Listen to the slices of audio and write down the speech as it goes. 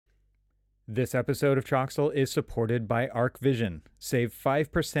This episode of Troxel is supported by ArcVision. Save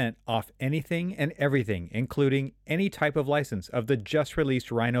 5% off anything and everything, including any type of license of the just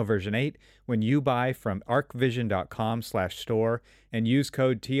released Rhino version 8 when you buy from arcvision.com/store and use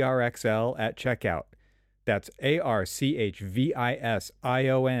code TRXL at checkout. That's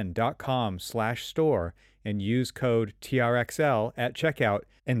ARCHVISION.com/store and use code TRXL at checkout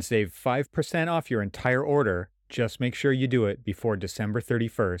and save 5% off your entire order. Just make sure you do it before December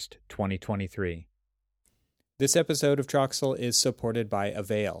 31st, 2023. This episode of Troxel is supported by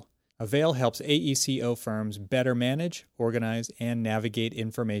Avail. Avail helps AECO firms better manage, organize, and navigate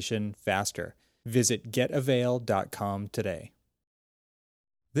information faster. Visit getavail.com today.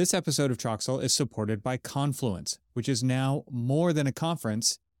 This episode of Troxel is supported by Confluence, which is now more than a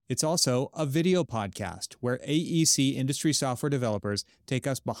conference. It's also a video podcast where AEC industry software developers take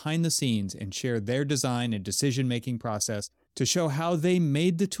us behind the scenes and share their design and decision-making process to show how they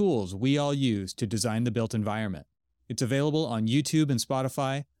made the tools we all use to design the built environment. It's available on YouTube and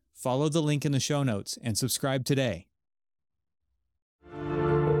Spotify. Follow the link in the show notes and subscribe today.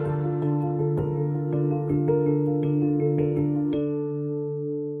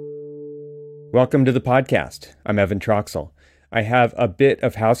 Welcome to the podcast. I'm Evan Troxel. I have a bit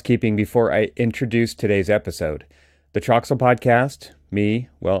of housekeeping before I introduce today's episode. The Troxel podcast,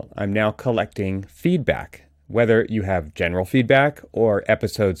 I'm now collecting feedback. Whether you have general feedback or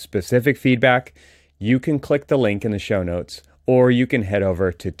episode-specific feedback, you can click the link in the show notes, or you can head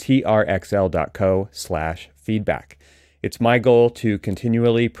over to trxl.co/feedback. It's my goal to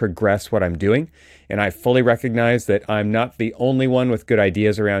continually progress what I'm doing, and I fully recognize that I'm not the only one with good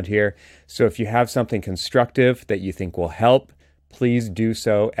ideas around here. So if you have something constructive that you think will help, please do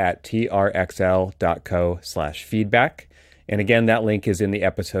so at trxl.co/feedback. And again, that link is in the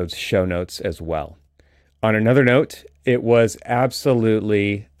episode's show notes as well. On another note, it was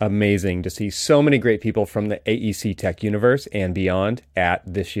absolutely amazing to see so many great people from the AEC Tech universe and beyond at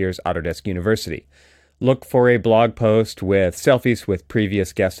this year's Autodesk University. Look for a blog post with selfies with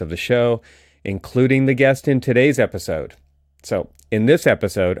previous guests of the show, including the guest in today's episode. So, in this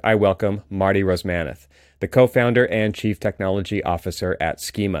episode, I welcome Marty Rozmanith, the co-founder and chief technology officer at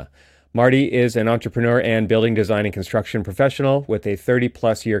Schema. Marty is an entrepreneur and building design and construction professional with a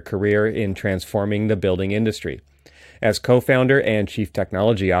 30-plus year career in transforming the building industry. As co-founder and chief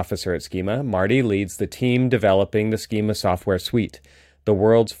technology officer at Schema, Marty leads the team developing the Schema software suite, the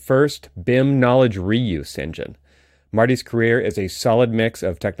world's first BIM knowledge reuse engine. Marty's career is a solid mix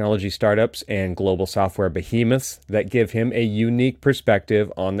of technology startups and global software behemoths that give him a unique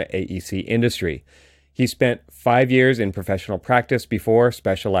perspective on the AEC industry. He spent 5 years in professional practice before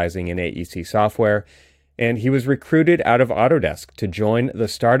specializing in AEC software, and he was recruited out of Autodesk to join the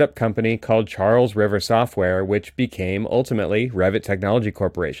startup company called Charles River Software, which became ultimately Revit Technology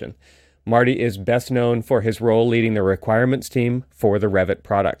Corporation. Marty is best known for his role leading the requirements team for the Revit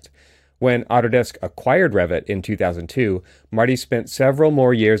product. When Autodesk acquired Revit in 2002, Marty spent several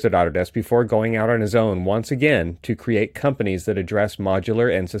more years at Autodesk before going out on his own once again to create companies that address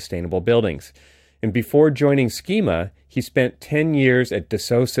modular and sustainable buildings. And before joining Schema, he spent 10 years at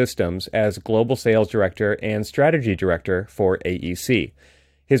Dassault Systems as Global Sales Director and Strategy Director for AEC.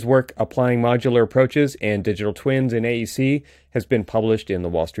 His work applying modular approaches and digital twins in AEC has been published in the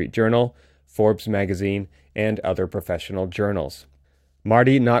Wall Street Journal, Forbes magazine, and other professional journals.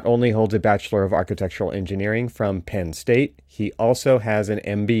 Marty not only holds a Bachelor of Architectural Engineering from Penn State, he also has an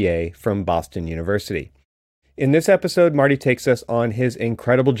MBA from Boston University. In this episode, Marty takes us on his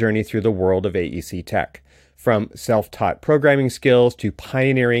incredible journey through the world of AEC tech, from self-taught programming skills to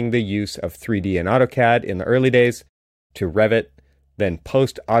pioneering the use of 3D and AutoCAD in the early days, to Revit, then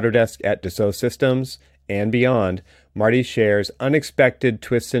post-Autodesk at Dassault Systems, and beyond. Marty shares unexpected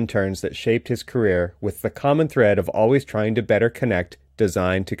twists and turns that shaped his career with the common thread of always trying to better connect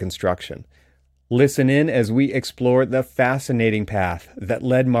design to construction. Listen in as we explore the fascinating path that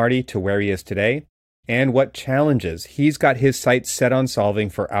led Marty to where he is today and what challenges he's got his sights set on solving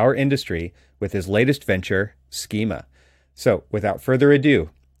for our industry with his latest venture, Schema. So, without further ado,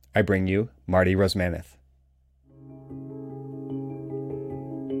 I bring you Marty Rozmanith.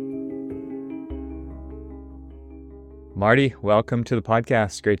 Marty, welcome to the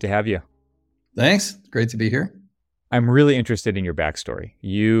podcast. Great to have you. Thanks. Great to be here. I'm really interested in your backstory.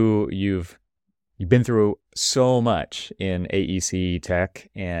 You've been through so much in AEC tech,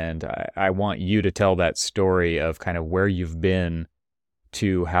 and I want you to tell that story of kind of where you've been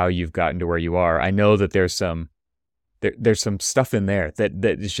to how you've gotten to where you are. I know that there's some stuff in there that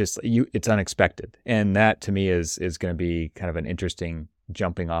is just it's unexpected, and that to me is going to be kind of an interesting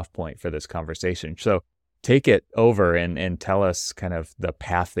jumping off point for this conversation. So take it over and tell us kind of the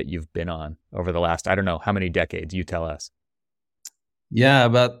path that you've been on over the last, I don't know, how many decades, you tell us. Yeah,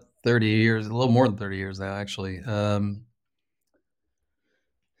 about 30 years, a little more than 30 years now, actually.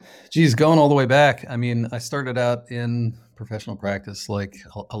 Geez, going all the way back. I mean, I started out in professional practice like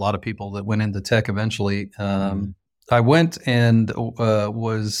a lot of people that went into tech eventually. I went and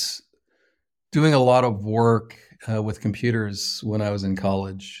was doing a lot of work with computers when I was in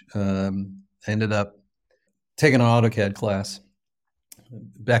college. I ended up taking an AutoCAD class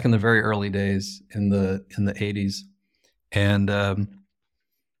back in the very early days in the 80s. And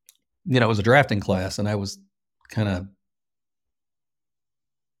it was a drafting class, and I was kind of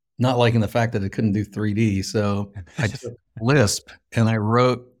not liking the fact that it couldn't do 3D. So I took Lisp and I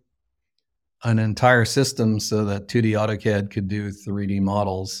wrote an entire system so that 2D AutoCAD could do 3D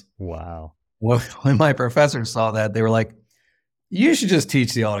models. Wow. Well, when my professors saw that, they were like, "You should just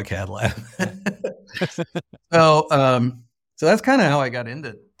teach the AutoCAD lab." So that's kind of how I got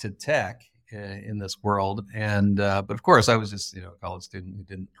into tech in this world. And but of course, I was just a college student who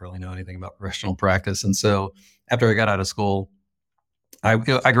didn't really know anything about professional practice. And so after I got out of school, I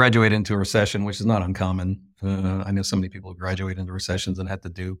graduated into a recession, which is not uncommon. I know so many people who graduate into recessions and had to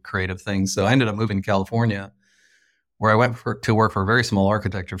do creative things. So I ended up moving to California, where I went to work for a very small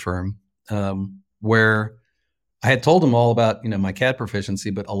architecture firm, where I had told them all about my CAD proficiency,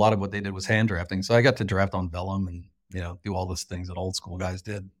 but a lot of what they did was hand drafting. So I got to draft on vellum and do all those things that old school guys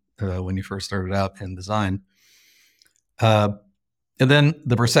did when you first started out in design. And then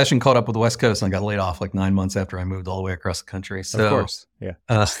the recession caught up with the West Coast, and I got laid off like 9 months after I moved all the way across the country. So, of course,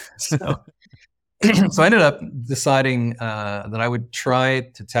 yeah. So I ended up deciding that I would try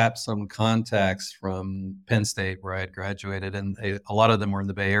to tap some contacts from Penn State, where I had graduated, and a lot of them were in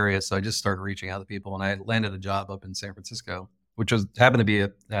the Bay Area. So I just started reaching out to people, and I landed a job up in San Francisco, which happened to be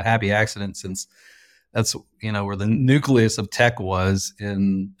a happy accident, since that's where the nucleus of tech was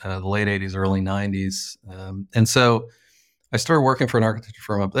in the late 80s, early 90s. And so I started working for an architecture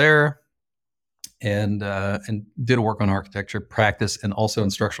firm up there, and did work on architecture practice and also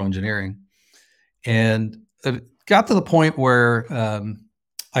in structural engineering. And it got to the point where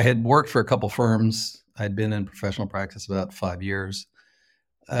I had worked for a couple firms. I'd been in professional practice about 5 years.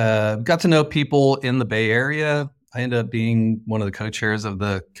 Got to know people in the Bay Area. I ended up being one of the co-chairs of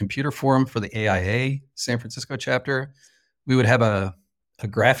the computer forum for the AIA San Francisco chapter. We would have a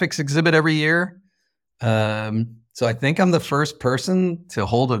graphics exhibit every year. So I think I'm the first person to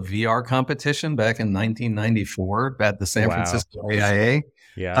hold a VR competition back in 1994 at the San Francisco AIA,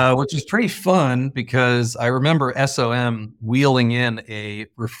 which was pretty fun, because I remember SOM wheeling in a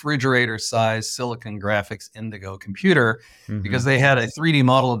refrigerator-sized Silicon Graphics Indigo computer, because they had a 3D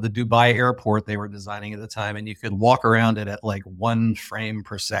model of the Dubai airport they were designing at the time, and you could walk around it at like 1 frame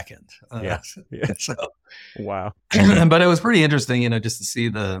per second. So, wow. But it was pretty interesting, just to see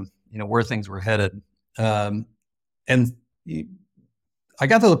the where things were headed. And I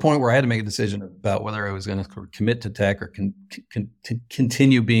got to the point where I had to make a decision about whether I was going to commit to tech or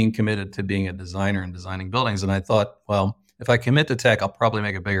continue being committed to being a designer and designing buildings. And I thought, well, if I commit to tech, I'll probably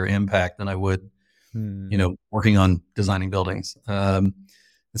make a bigger impact than I would, working on designing buildings.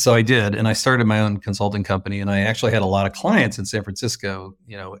 So I did, and I started my own consulting company, and I actually had a lot of clients in San Francisco.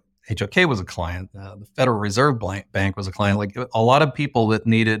 HOK was a client, the Federal Reserve Bank was a client, like a lot of people that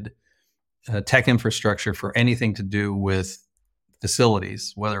needed tech infrastructure for anything to do with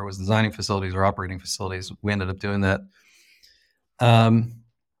facilities, whether it was designing facilities or operating facilities. We ended up doing that. And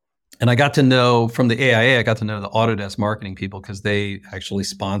I got to know, from the AIA, I got to know the Autodesk marketing people, because they actually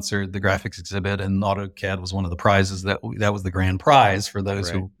sponsored the graphics exhibit, and AutoCAD was one of the prizes that was the grand prize for those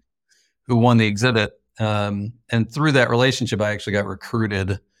who won the exhibit. And through that relationship, I actually got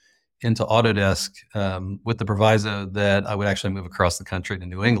recruited into Autodesk with the proviso that I would actually move across the country to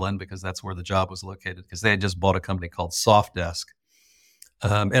New England, because that's where the job was located, because they had just bought a company called Softdesk.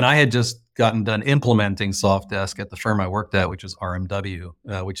 And I had just gotten done implementing Softdesk at the firm I worked at, which was RMW,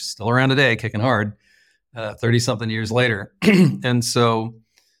 which is still around today, kicking hard, 30-something years later. And so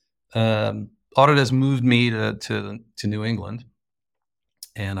Autodesk moved me to New England,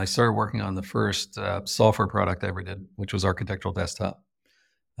 and I started working on the first software product I ever did, which was Architectural Desktop.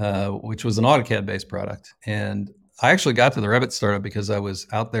 Which was an AutoCAD-based product. And I actually got to the Revit startup because I was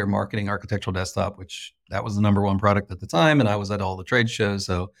out there marketing Architectural Desktop, which that was the number one product at the time, and I was at all the trade shows.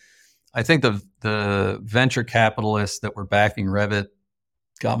 So I think the venture capitalists that were backing Revit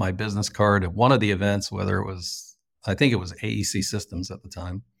got my business card at one of the events, I think it was AEC Systems at the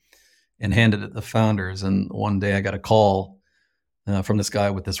time, and handed it to the founders. And one day I got a call from this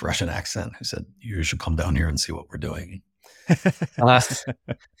guy with this Russian accent who said, "You should come down here and see what we're doing." Uh,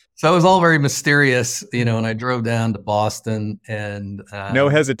 so it was all very mysterious, and I drove down to Boston and, No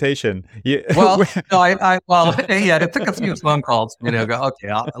hesitation. well, no, well, yeah, it took a few phone calls, go,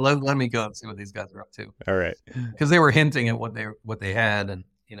 okay, let me go and see what these guys are up to. All right. Because they were hinting at what they had. And,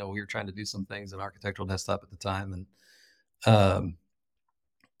 we were trying to do some things in Architectural Desktop at the time. And,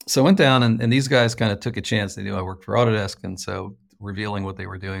 so I went down and these guys kind of took a chance. They knew I worked for Autodesk. And so revealing what they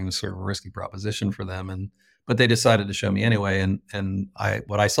were doing was sort of a risky proposition for them. But they decided to show me anyway. And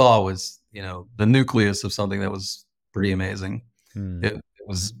what I saw was, the nucleus of something that was pretty amazing. It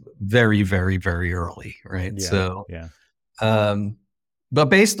was very, very, very early. Right. Yeah, so, yeah. But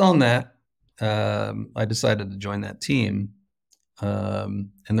based on that, I decided to join that team.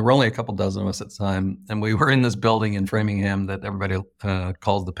 And there were only a couple dozen of us at the time. And we were in this building in Framingham that everybody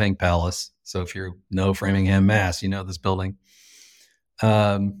calls the Pink Palace. So if you know Framingham, Mass, you know this building.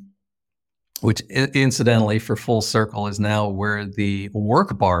 Which incidentally, for full circle, is now where the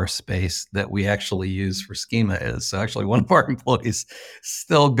work bar space that we actually use for Schema is. So actually one of our employees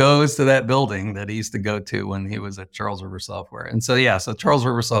still goes to that building that he used to go to when he was at Charles River Software. And so, so Charles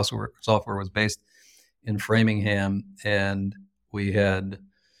River Software was based in Framingham, and we had,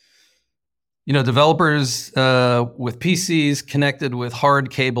 developers with PCs connected with hard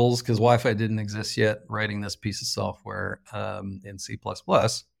cables because Wi-Fi didn't exist yet, writing this piece of software in C++.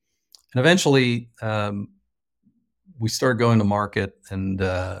 And eventually, we started going to market, and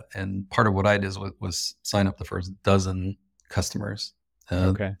part of what I did was sign up the first dozen customers.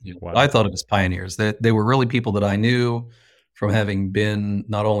 Okay. Wow. I thought of as pioneers. They were really people that I knew from having been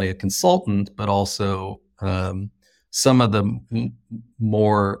not only a consultant, but also some of the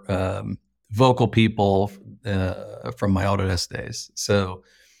more vocal people from my Autodesk days. So,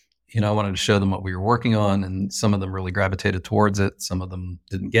 I wanted to show them what we were working on, and some of them really gravitated towards it. Some of them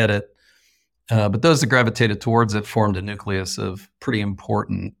didn't get it. But those that gravitated towards it formed a nucleus of pretty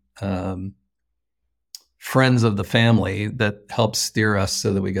important friends of the family that helped steer us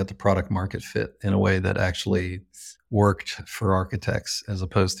so that we got the product market fit in a way that actually worked for architects, as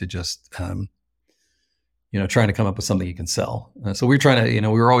opposed to just, trying to come up with something you can sell. So we were trying to,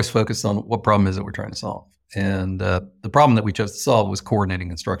 we were always focused on what problem is it we're trying to solve. And the problem that we chose to solve was coordinating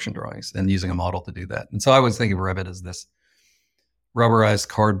construction drawings and using a model to do that. And so I was thinking of Revit as this rubberized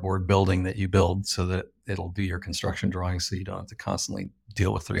cardboard building that you build so that it'll do your construction drawings, so you don't have to constantly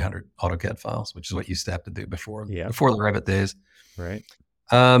deal with 300 AutoCAD files, which is what you used to have to do before the Revit days. Right.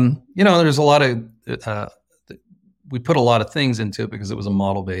 There's a lot of we put a lot of things into it because it was a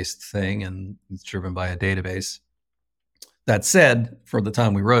model-based thing and it's driven by a database. That said, for the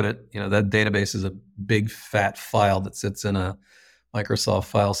time we wrote it, that database is a big fat file that sits in a Microsoft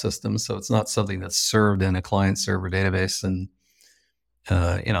file system, so it's not something that's served in a client-server database. And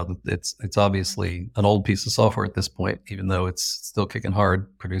it's obviously an old piece of software at this point, even though it's still kicking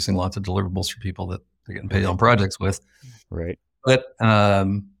hard, producing lots of deliverables for people that they're getting paid on projects with. Right. But,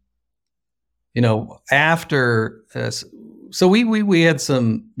 after, so we had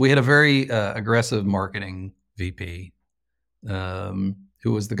a very aggressive marketing VP,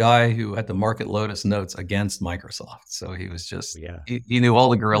 who was the guy who had to market Lotus Notes against Microsoft. So he was just, he knew all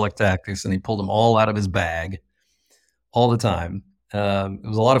the guerrilla tactics, and he pulled them all out of his bag all the time. It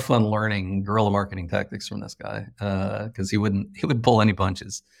was a lot of fun learning guerrilla marketing tactics from this guy, because he would pull any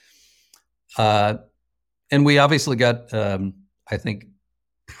punches. And we obviously got, I think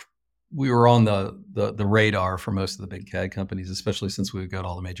we were on the radar for most of the big CAD companies, especially since we would go to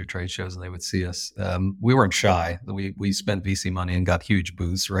all the major trade shows and they would see us. We weren't shy. We spent VC money and got huge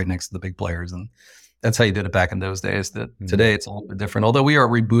booths right next to the big players. And that's how you did it back in those days. Today it's a little bit different, although we are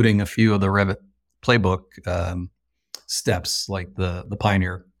rebooting a few of the Revit playbook steps, like the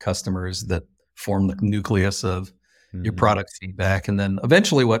pioneer customers that form the nucleus of your product feedback. And then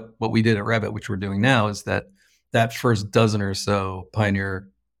eventually what we did at Revit, which we're doing now, is that first dozen or so pioneer,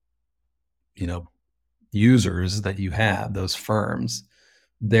 users that you have, those firms,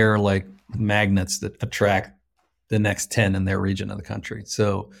 they're like magnets that attract the next 10 in their region of the country.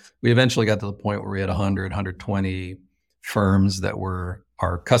 So we eventually got to the point where we had 100, 120 firms that were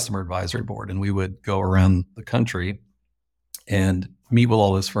our customer advisory board. And we would go around the country and meet with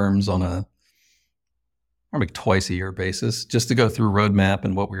all those firms on a probably twice a year basis, just to go through roadmap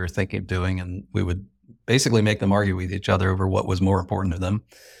and what we were thinking of doing. And we would basically make them argue with each other over what was more important to them.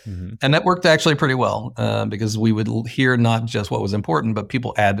 Mm-hmm. And that worked actually pretty well, because we would hear not just what was important, but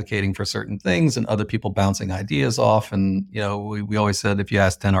people advocating for certain things and other people bouncing ideas off. And, we always said, if you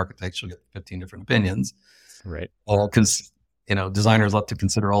ask 10 architects, you'll get 15 different opinions. Right. Because, designers love to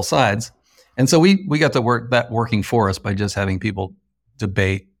consider all sides. And so we got to work that working for us by just having people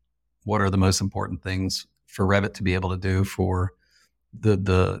debate what are the most important things for Revit to be able to do for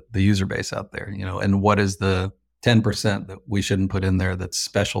the user base out there, and what is the 10% that we shouldn't put in there that's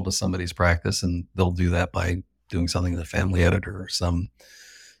special to somebody's practice, and they'll do that by doing something in the family editor or some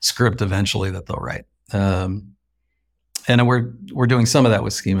script eventually that they'll write. And we're doing some of that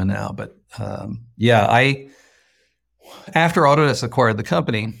with Schema now, but after Autodesk acquired the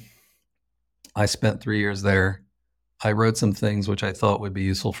company, I spent 3 years there. I wrote some things which I thought would be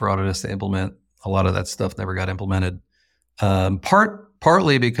useful for Autodesk to implement. A lot of that stuff never got implemented.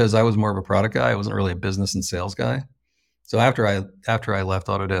 Partly because I was more of a product guy. I wasn't really a business and sales guy. So after I left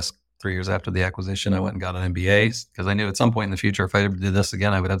Autodesk 3 years after the acquisition, I went and got an MBA because I knew at some point in the future, if I ever did this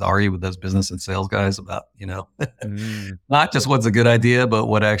again, I would have to argue with those business and sales guys about, not just what's a good idea, but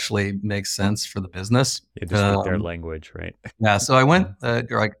what actually makes sense for the business. Yeah, just with their language, right? Yeah. So I went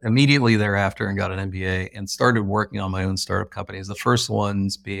immediately thereafter and got an MBA and started working on my own startup companies. The first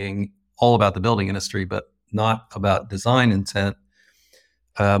ones being all about the building industry, but not about design intent,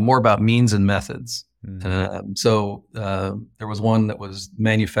 more about means and methods. So there was one that was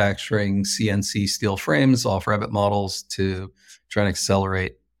manufacturing CNC steel frames off Revit models to try and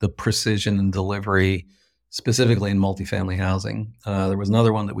accelerate the precision and delivery, specifically in multifamily housing. There was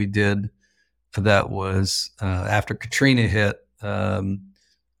another one that we did that was after Katrina hit,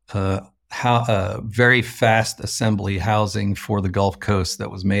 very fast assembly housing for the Gulf Coast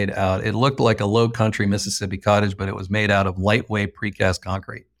that was made out. It looked like a low country Mississippi cottage, but it was made out of lightweight precast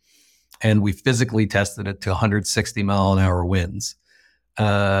concrete. And we physically tested it to 160 mile an hour winds.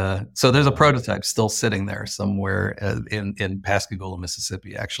 So there's a prototype still sitting there somewhere in Pascagoula,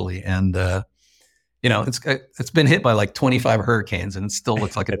 Mississippi, actually. And, it's been hit by like 25 hurricanes and it still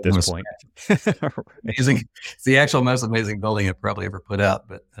looks like at this point. Amazing. It's the actual most amazing building I've probably ever put out,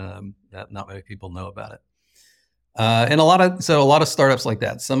 but not many people know about it. And a lot of startups like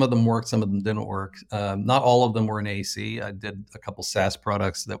that. Some of them worked, some of them didn't work. Not all of them were in AEC. I did a couple SaaS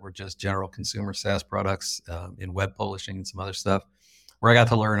products that were just general consumer SaaS products in web publishing and some other stuff, where I got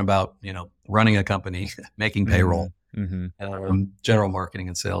to learn about running a company, making payroll, general marketing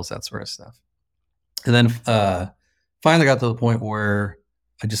and sales, that sort of stuff. And then finally got to the point where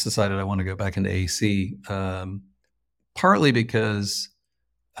I just decided I want to go back into AEC, partly because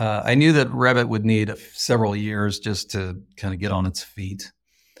I knew that Revit would need several years just to kind of get on its feet.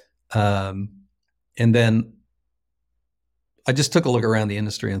 And then I just took a look around the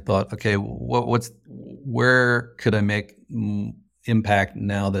industry and thought, okay, where could I make impact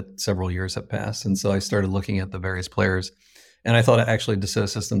now that several years have passed? And so I started looking at the various players, and I thought actually Dassault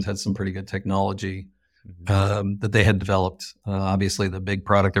Systems had some pretty good technology that they had developed. Obviously, the big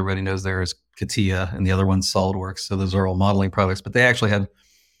product everybody knows there is CATIA, and the other one's SolidWorks. So those are all modeling products, but they actually had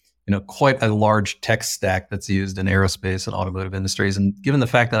quite a large tech stack that's used in aerospace and automotive industries. And given the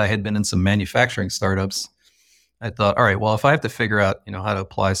fact that I had been in some manufacturing startups, I thought, all right, well, if I have to figure out, how to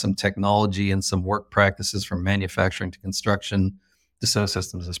apply some technology and some work practices from manufacturing to construction, Dassault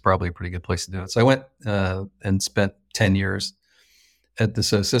Systems is probably a pretty good place to do it. So I went and spent 10 years at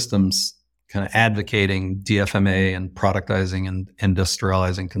Dassault Systems kind of advocating DFMA and productizing and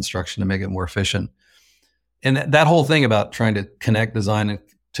industrializing construction to make it more efficient. And that whole thing about trying to connect design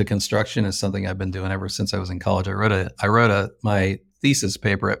to construction is something I've been doing ever since I was in college. I wrote my thesis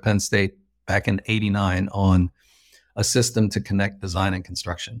paper at Penn State back in '89 on a system to connect design and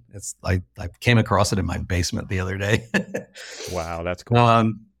construction. I came across it in my basement the other day. Wow, that's cool.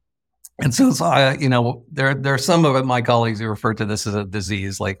 And so there are some of my colleagues who refer to this as a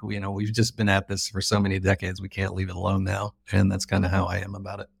disease. Like, we've just been at this for so many decades, we can't leave it alone now. And that's kind of how I am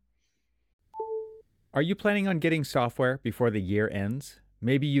about it. Are you planning on getting software before the year ends?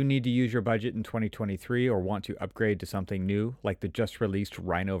 Maybe you need to use your budget in 2023 or want to upgrade to something new, like the just released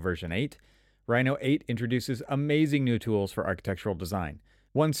Rhino version 8. Rhino 8 introduces amazing new tools for architectural design.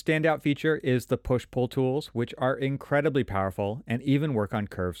 One standout feature is the push-pull tools, which are incredibly powerful and even work on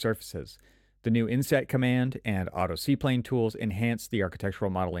curved surfaces. The new inset command and auto C-plane tools enhance the architectural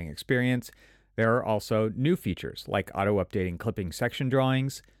modeling experience. There are also new features like auto-updating clipping section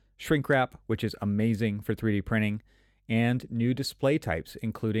drawings, shrink wrap, which is amazing for 3D printing, and new display types,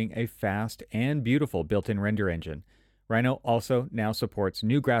 including a fast and beautiful built-in render engine. Rhino also now supports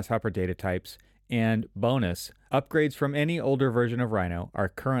new Grasshopper data types, and bonus, upgrades from any older version of Rhino are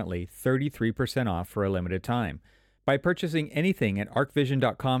currently 33% off for a limited time. By purchasing anything at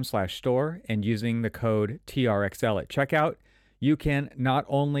arcvision.com/store and using the code TRXL at checkout, you can not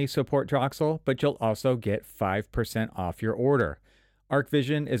only support Troxel, but you'll also get 5% off your order.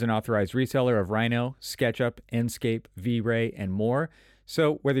 ArcVision is an authorized reseller of Rhino, SketchUp, Enscape, V-Ray, and more.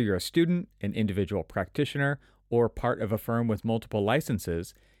 So whether you're a student, an individual practitioner, or part of a firm with multiple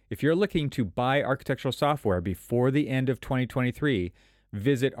licenses, If you're looking to buy architectural software before the end of 2023,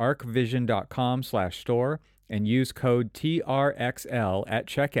 visit arcvision.com/store and use code TRXL at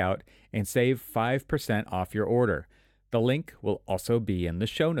checkout and save 5% off your order. The link will also be in the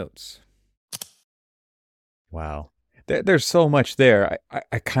show notes. Wow. There's so much there.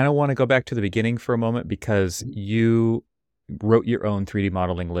 I kind of want to go back to the beginning for a moment because you wrote your own 3D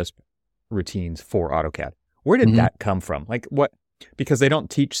modeling Lisp routines for AutoCAD. Where did that come from? Like what? Because they don't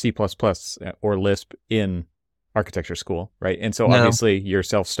teach C++ or Lisp in architecture school, right? And so obviously you're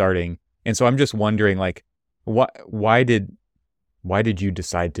self-starting. And so I'm just wondering, like, why did you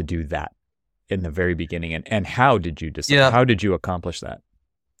decide to do that in the very beginning? And how did you decide? Yeah. How did you accomplish that?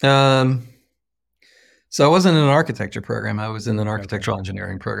 So I wasn't in an architecture program. I was in an architectural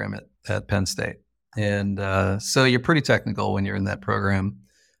engineering program at Penn State. And so you're pretty technical when you're in that program.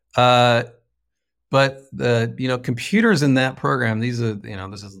 But the, computers in that program, these are,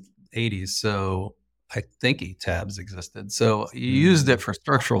 this is 80s. So I think ETABS existed. So you used it for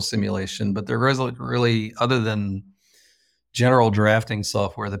structural simulation, but there wasn't really, other than general drafting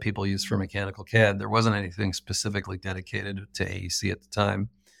software that people use for mechanical CAD, there wasn't anything specifically dedicated to AEC at the time.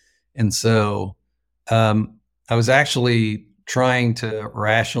 And so I was actually trying to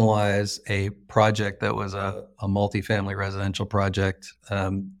rationalize a project that was a multifamily residential project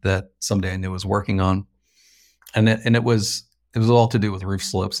that somebody I knew was working on, and it was all to do with roof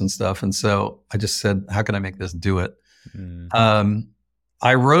slopes and stuff. And so I just said, how can I make this do it?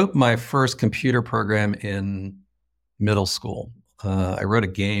 I wrote my first computer program in middle school. I wrote a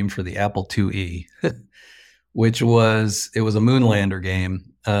game for the Apple IIe, which was a Moonlander game.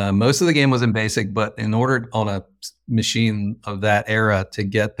 Most of the game was in BASIC, but in order on a machine of that era to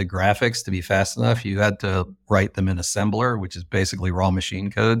get the graphics to be fast enough, you had to write them in assembler, which is basically raw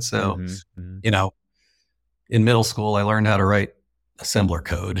machine code. So, in middle school, I learned how to write assembler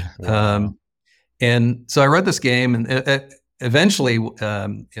code. Wow. And so I wrote this game, and eventually,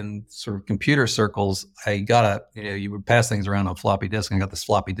 in sort of computer circles, I got you would pass things around on floppy disk, and I got this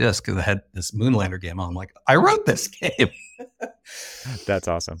floppy disk because I had this Moonlander game on. I'm like, I wrote this game. That's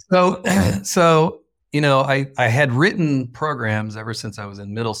awesome. So, I had written programs ever since I was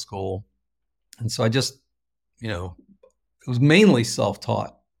in middle school. And so I just, it was mainly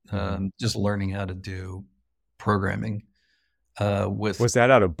self-taught, just learning how to do programming. Was that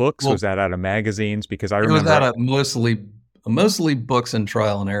out of books? Was that out of magazines? Because I remember it was out of mostly books and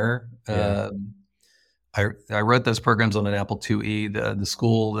trial and error. Yeah. I wrote those programs on an Apple IIe. The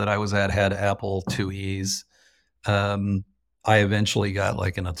school that I was at had Apple IIes. I eventually got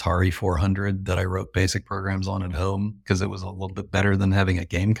like an Atari 400 that I wrote basic programs on at home because it was a little bit better than having a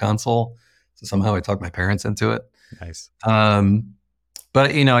game console. So somehow I talked my parents into it. Nice.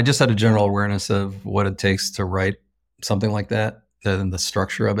 But I just had a general awareness of what it takes to write something like that and the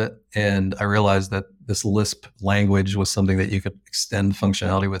structure of it. And I realized that this Lisp language was something that you could extend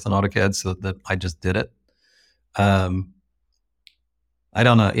functionality with in AutoCAD, so that I just did it. I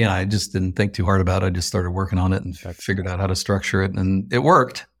don't know. I just didn't think too hard about it. I just started working on it and figured out how to structure it, and it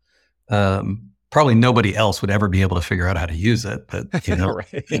worked. Probably nobody else would ever be able to figure out how to use it, but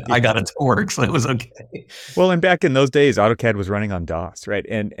right. I got it to work, so it was okay. Well, and back in those days, AutoCAD was running on DOS, right?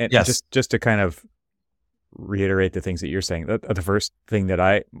 And yes. just to kind of reiterate the things that you're saying, the first thing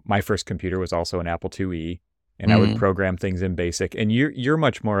my first computer was also an Apple IIe, and I would program things in BASIC. And you're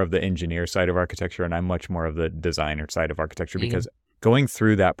much more of the engineer side of architecture, and I'm much more of the designer side of architecture, because going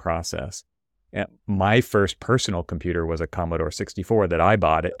through that process, my first personal computer was a Commodore 64 that I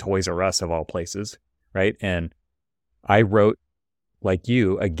bought at Toys R Us of all places, right? And I wrote, like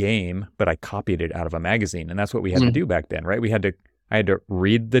you, a game, but I copied it out of a magazine, and that's what we had to do back then, right? I had to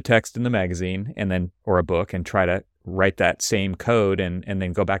read the text in the magazine or a book and try to write that same code and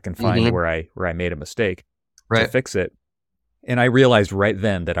then go back and find where I made a mistake to fix it. And I realized right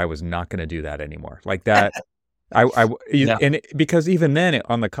then that I was not going to do that anymore. Like that. Because even then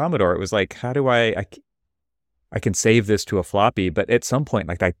on the Commodore, it was like, how do I can save this to a floppy, but at some point,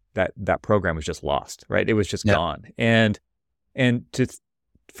 like that program was just lost, right? It was just gone. And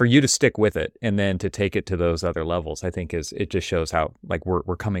for you to stick with it and then to take it to those other levels, I think it just shows how like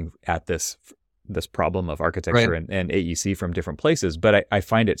we're coming at this problem of architecture and AEC from different places. But I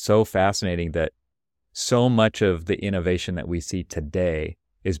find it so fascinating that so much of the innovation that we see today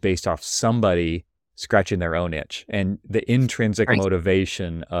is based off somebody scratching their own itch, and the intrinsic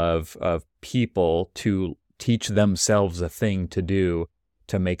motivation of people to teach themselves a thing to do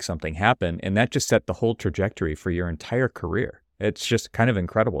to make something happen. And that just set the whole trajectory for your entire career. It's just kind of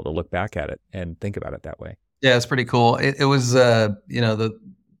incredible to look back at it and think about it that way. Yeah, it's pretty cool. It was,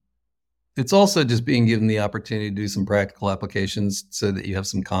 it's also just being given the opportunity to do some practical applications so that you have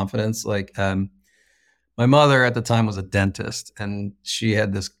some confidence. Like my mother at the time was a dentist, and she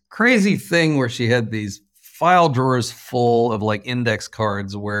had this crazy thing where she had these file drawers full of like index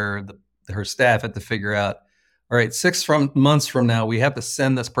cards where her staff had to figure out, all right, months from now, we have to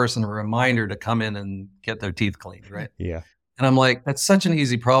send this person a reminder to come in and get their teeth cleaned, right? Yeah. And I'm like, that's such an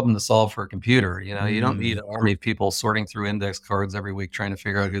easy problem to solve for a computer. You know, you don't need an army of people sorting through index cards every week trying to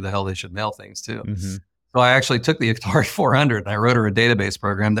figure out who the hell they should mail things to. Mm-hmm. So I actually took the Atari 400 and I wrote her a database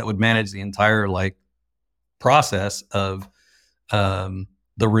program that would manage the entire like process of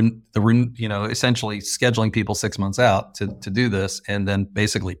essentially scheduling people 6 months out to do this, and then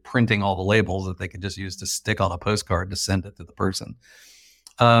basically printing all the labels that they could just use to stick on a postcard to send it to the person.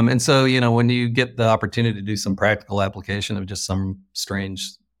 And so, you know, when you get the opportunity to do some practical application of just some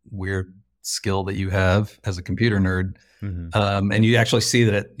strange, weird skill that you have as a computer nerd, and you actually see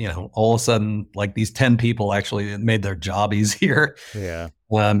that it, you know, all of a sudden, like these 10 people actually made their job easier. Yeah.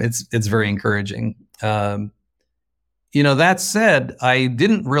 It's very encouraging. You know, that said, I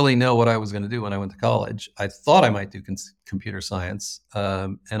didn't really know what I was going to do when I went to college. I thought I might do computer science.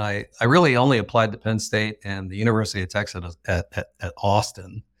 And I really only applied to Penn State and the University of Texas at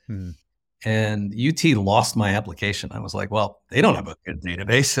Austin. And UT lost my application. I was like, well, they don't have a good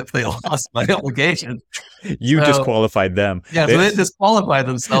database if they lost my application. You disqualified them. Yeah, so they disqualified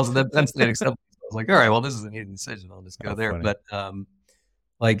themselves, and then Penn State accepted. I was like, all right, well, this is an easy decision. I'll just go there. Funny.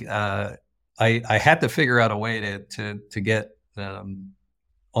 But I had to figure out a way to get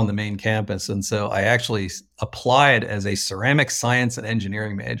on the main campus. And so I actually applied as a ceramic science and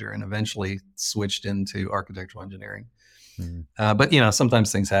engineering major and eventually switched into architectural engineering. But, you know,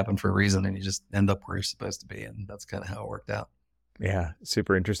 sometimes things happen for a reason and you just end up where you're supposed to be. And that's kind of how it worked out. Yeah,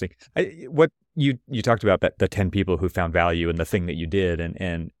 super interesting. What you talked about, that the 10 people who found value in the thing that you did,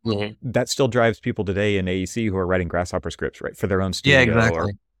 and that still drives people today in AEC who are writing Grasshopper scripts, right, for their own studio. Yeah,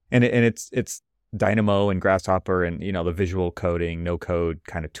 exactly. And it's Dynamo and Grasshopper and, you know, the visual coding, no code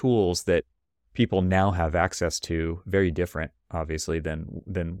kind of tools that people now have access to, very different, obviously,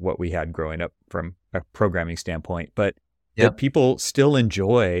 than what we had growing up from a programming standpoint. But that people still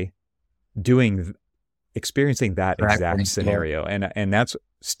enjoy experiencing that exact scenario. And that's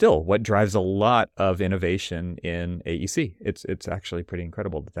still what drives a lot of innovation in AEC. It's actually pretty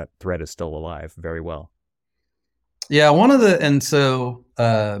incredible that thread is still alive very well. Yeah,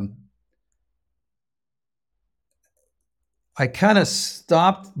 I kind of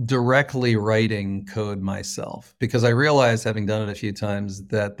stopped directly writing code myself because I realized, having done it a few times,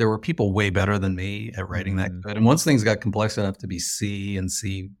 that there were people way better than me at writing that code. And once things got complex enough to be C and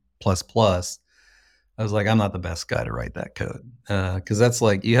C++, I was like, I'm not the best guy to write that code, because that's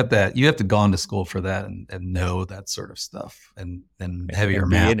like you have to go on to school for that and know that sort of stuff and heavier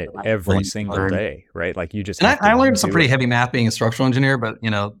math in it every single day, right? Like you just. And I learned some pretty heavy math being a structural engineer, but you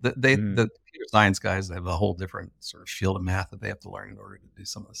know, the computer science guys, they have a whole different sort of field of math that they have to learn in order to do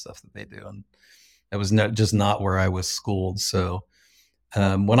some of the stuff that they do, and that was just not where I was schooled. So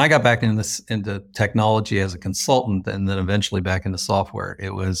when I got back into technology as a consultant, and then eventually back into software,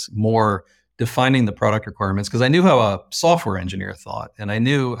 it was more defining the product requirements, because I knew how a software engineer thought and I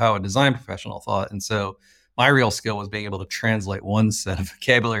knew how a design professional thought. And so my real skill was being able to translate one set of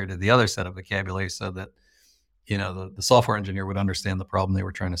vocabulary to the other set of vocabulary so that, you know, the software engineer would understand the problem they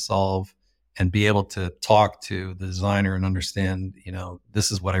were trying to solve and be able to talk to the designer and understand, you know,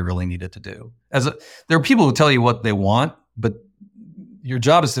 this is what I really needed to do. There are people who tell you what they want, but your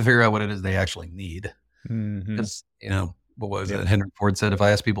job is to figure out what it is they actually need. Because, you know, what was it? Henry Ford said, if I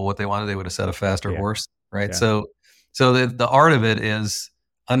asked people what they wanted, they would have said a faster horse, right? Yeah. So the art of it is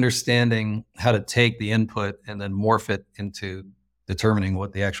understanding how to take the input and then morph it into determining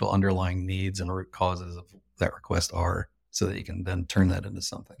what the actual underlying needs and root causes of that request are, so that you can then turn that into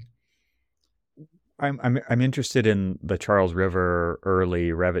something. I'm interested in the Charles River early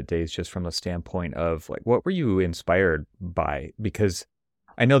Revit days, just from the standpoint of like, what were you inspired by? Because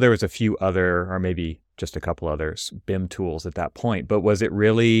I know there was a few other, or maybe just a couple others, BIM tools at that point, but was it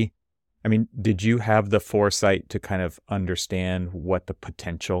really, I mean, did you have the foresight to kind of understand what the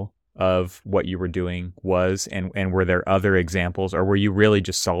potential of what you were doing was? And were there other examples, or were you really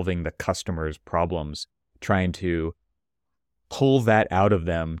just solving the customer's problems, trying to pull that out of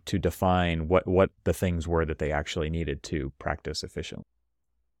them to define what the things were that they actually needed to practice efficiently?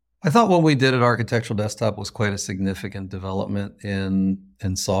 I thought what we did at Architectural Desktop was quite a significant development in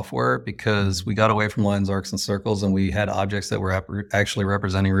software, because we got away from lines, arcs, and circles, and we had objects that were actually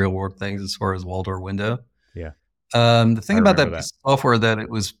representing real world things as far as wall door window. Yeah. The thing about that software, that it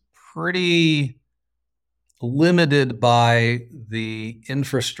was pretty limited by the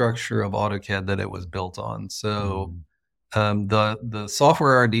infrastructure of AutoCAD that it was built on. So the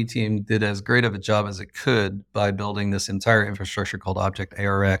software R&D team did as great of a job as it could by building this entire infrastructure called Object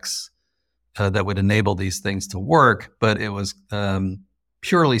ARX that would enable these things to work, but it was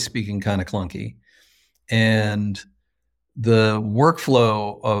purely speaking kind of clunky. And the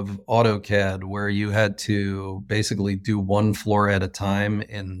workflow of AutoCAD, where you had to basically do one floor at a time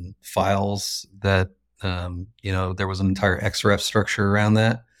in files that, there was an entire XREF structure around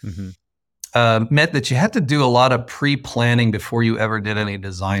that, meant that you had to do a lot of pre-planning before you ever did any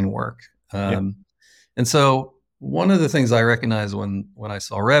design work. And so one of the things I recognized when I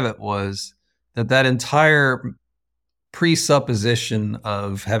saw Revit was that entire presupposition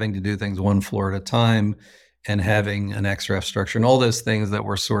of having to do things one floor at a time and having an XREF structure and all those things that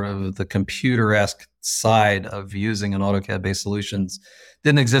were sort of the computer-esque side of using an AutoCAD-based solutions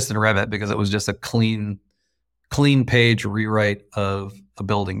didn't exist in Revit because it was just a clean page rewrite of a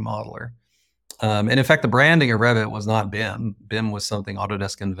building modeler. And in fact, the branding of Revit was not BIM. BIM was something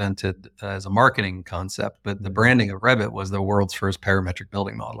Autodesk invented as a marketing concept, but the branding of Revit was the world's first parametric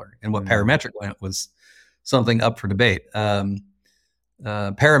building modeler. And what parametric meant was something up for debate.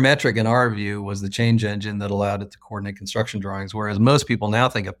 Parametric, in our view, was the change engine that allowed it to coordinate construction drawings, whereas most people now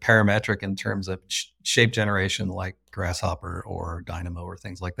think of parametric in terms of shape generation like Grasshopper or Dynamo or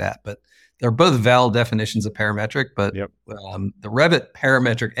things like that. But they're both valid definitions of parametric, but the Revit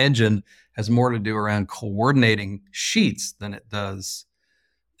parametric engine has more to do around coordinating sheets than it does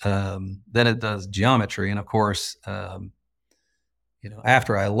geometry. And of course,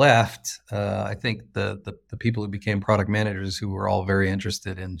 after I left, I think the people who became product managers, who were all very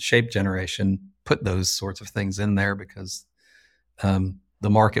interested in shape generation, put those sorts of things in there because the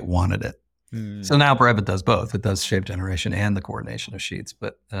market wanted it. So now Revit does both. It does shape generation and the coordination of sheets.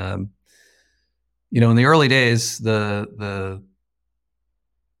 But in the early days, the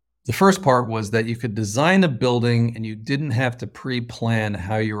first part was that you could design a building and you didn't have to pre-plan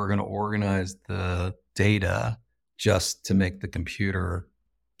how you were going to organize the data just to make the computer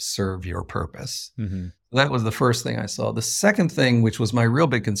serve your purpose. That was the first thing I saw. The second thing, which was my real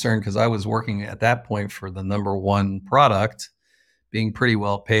big concern, because I was working at that point for the number one product, being pretty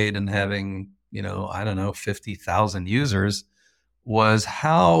well paid and having, 50,000 users, was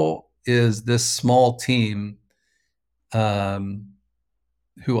how is this small team,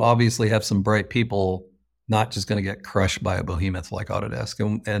 who obviously have some bright people, not just going to get crushed by a behemoth like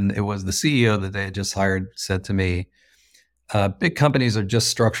Autodesk. And it was the CEO that they had just hired said to me, big companies are just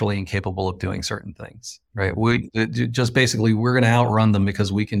structurally incapable of doing certain things, right? We're going to outrun them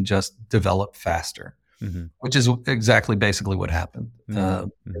because we can just develop faster, which is exactly basically what happened.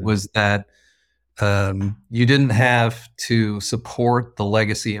 It was that you didn't have to support the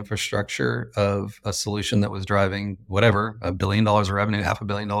legacy infrastructure of a solution that was driving whatever, $1 billion of revenue, $500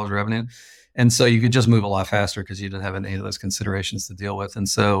 million of revenue. And so you could just move a lot faster because you didn't have any of those considerations to deal with. And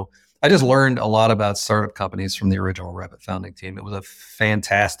so I just learned a lot about startup companies from the original Revit founding team. It was a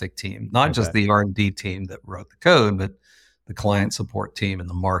fantastic team, not just the R&D team that wrote the code, but the client support team and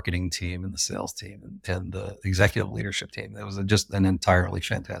the marketing team and the sales team and the executive leadership team. It was just an entirely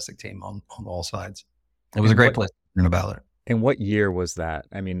fantastic team on all sides. It was a great place to learn about it. And what year was that?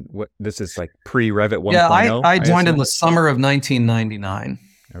 I mean, this is like pre-Revit 1.0? Yeah, I joined in the summer of 1999.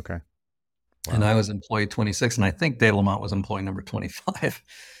 Okay. Wow. And I was employee 26, and I think Dave Lamont was employee number 25,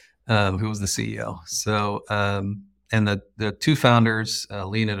 who was the CEO. So, and the two founders,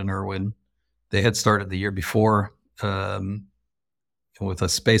 Leonid and Erwin, they had started the year before with a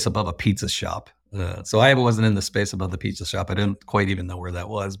space above a pizza shop. So I wasn't in the space above the pizza shop. I didn't quite even know where that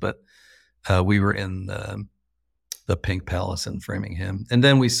was, but we were in the Pink Palace in Framingham. And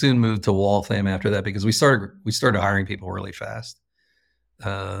then we soon moved to Waltham after that because we started hiring people really fast.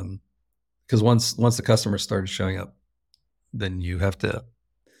 Because once the customers started showing up, then you have to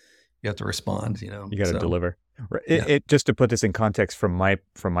respond. You got to deliver. It just to put this in context from my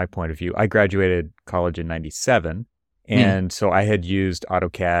point of view, I graduated college in '97, and so I had used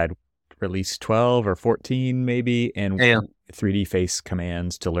AutoCAD release 12 or 14 maybe, and 3D face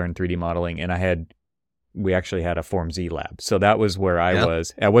commands to learn 3D modeling, and we actually had a Form Z lab. So that was where I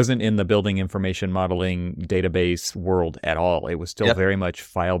was. I wasn't in the building information modeling database world at all. It was still very much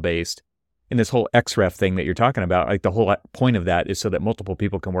file based. And this whole XREF thing that you're talking about, like the whole point of that is so that multiple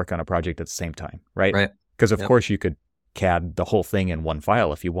people can work on a project at the same time, right? Right. Because of course you could CAD the whole thing in one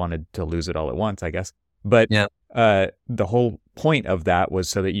file if you wanted to lose it all at once, I guess. But the whole point of that was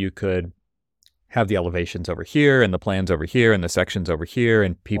so that you could have the elevations over here and the plans over here and the sections over here,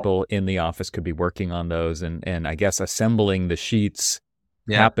 and people in the office could be working on those. And I guess assembling the sheets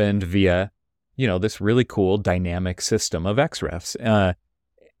happened via this really cool dynamic system of XREFs.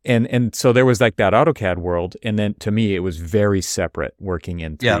 And so there was like that AutoCAD world. And then to me, it was very separate working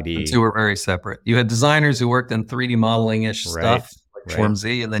in 3D. Yeah, the two were very separate. You had designers who worked in 3D modeling-ish Right, stuff, like Form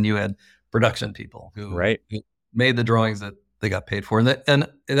Z, and then you had production people who made the drawings that they got paid for. And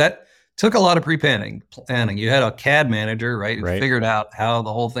that took a lot of planning. You had a CAD manager, right, who figured out how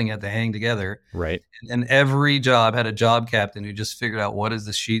the whole thing had to hang together. Right. And every job had a job captain who just figured out what is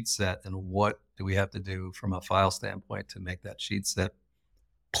the sheet set and what do we have to do from a file standpoint to make that sheet set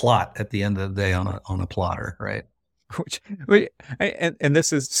plot at the end of the day on a plotter, right? And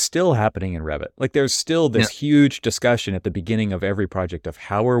this is still happening in Revit. Like there's still this huge discussion at the beginning of every project of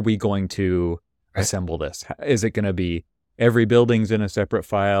how are we going to assemble this? Is it going to be every building's in a separate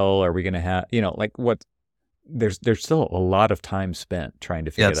file? Are we going to have, like what? There's still a lot of time spent trying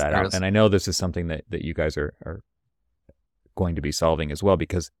to figure that out. And I know this is something that you guys are going to be solving as well,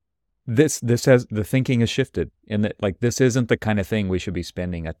 because this has, the thinking has shifted in that, like, this isn't the kind of thing we should be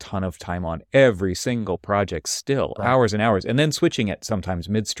spending a ton of time on every single project still, hours and hours, and then switching it sometimes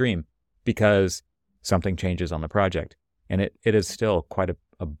midstream because something changes on the project. And it is still quite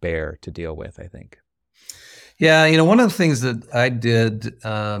a bear to deal with, I think. Yeah, one of the things that I did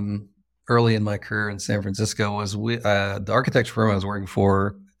early in my career in San Francisco was the architecture firm I was working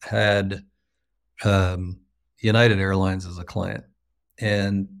for had United Airlines as a client.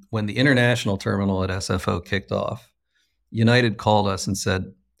 And when the international terminal at SFO kicked off, United called us and said,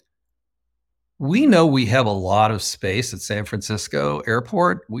 we know we have a lot of space at San Francisco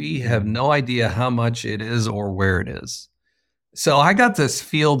Airport. We have no idea how much it is or where it is. So I got this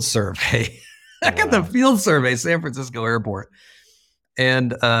field survey. I got the field survey, San Francisco Airport.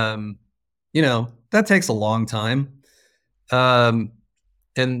 And, that takes a long time. And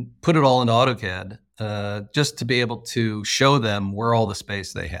put it all into AutoCAD. Just to be able to show them where all the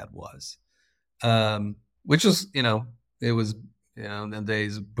space they had was, which is, it was, in the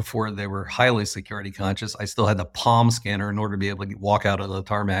days before they were highly security conscious. I still had the palm scanner in order to be able to walk out of the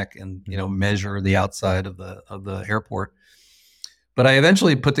tarmac and, measure the outside of the airport. But I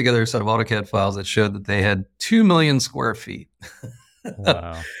eventually put together a set of AutoCAD files that showed that they had 2 million square feet.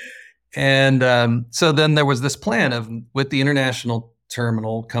 Wow. And so then there was this plan with the international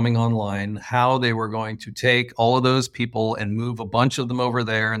terminal coming online, how they were going to take all of those people and move a bunch of them over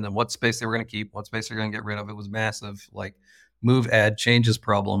there, and then what space they were going to keep, what space they're going to get rid of. It was massive, like move, add, changes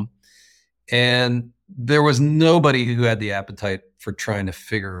problem. And there was nobody who had the appetite for trying to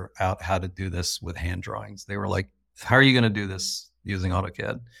figure out how to do this with hand drawings. They were like, how are you going to do this using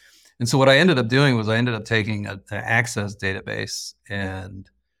AutoCAD? And so what I ended up doing was I ended up taking an Access database and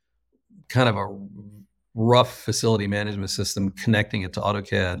kind of a rough facility management system, connecting it to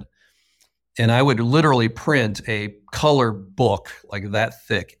AutoCAD. And I would literally print a color book like that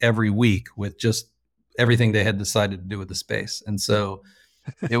thick every week with just everything they had decided to do with the space. And so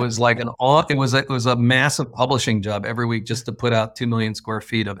it was like it was a massive publishing job every week just to put out 2 million square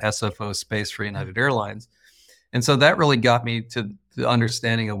feet of SFO space for United Airlines. And so that really got me to the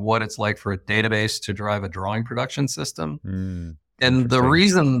understanding of what it's like for a database to drive a drawing production system. And the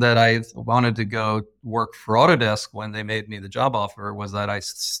reason that I wanted to go work for Autodesk when they made me the job offer was that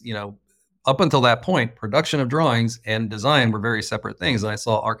up until that point, production of drawings and design were very separate things. And I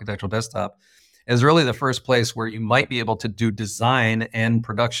saw Architectural Desktop as really the first place where you might be able to do design and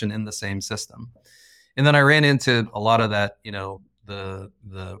production in the same system. And then I ran into a lot of that,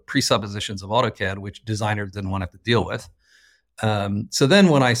 the presuppositions of AutoCAD, which designers didn't want to have to deal with. So then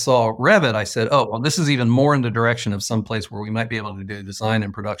when I saw Revit, I said, oh, well, this is even more in the direction of some place where we might be able to do design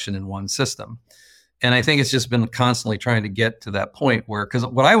and production in one system. And I think it's just been constantly trying to get to that point where, because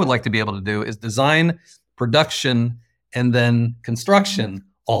what I would like to be able to do is design, production, and then construction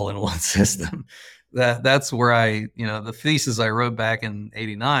all in one system. That's where the thesis I wrote back in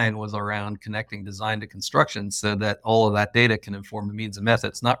 '89 was around connecting design to construction so that all of that data can inform the means and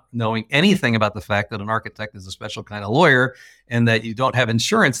methods, not knowing anything about the fact that an architect is a special kind of lawyer and that you don't have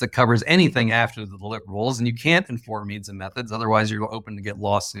insurance that covers anything after the deliverables, and you can't inform means and methods. Otherwise, you're open to get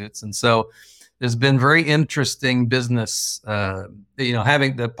lawsuits. And so there's been very interesting business,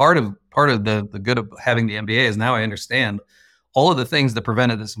 having the part of the good of having the MBA is now I understand all of the things that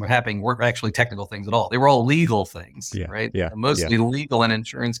prevented this from happening weren't actually technical things at all. They were all legal things, right? Yeah, mostly legal and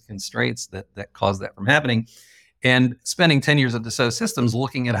insurance constraints that caused that from happening. And spending 10 years at Dassault Systems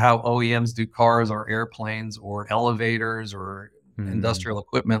looking at how OEMs do cars or airplanes or elevators or industrial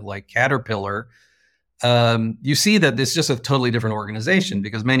equipment like Caterpillar, you see that it's just a totally different organization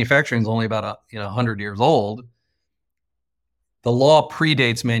because manufacturing is only about 100 years old. The law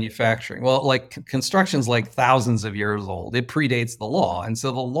predates manufacturing. Well, like construction's like thousands of years old. It predates the law. And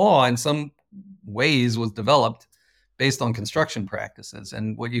so the law in some ways was developed based on construction practices.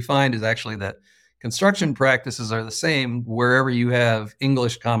 And what you find is actually that construction practices are the same wherever you have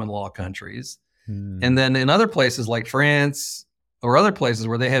English common law countries. And then in other places like France or other places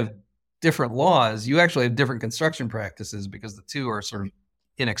where they have different laws, you actually have different construction practices because the two are sort of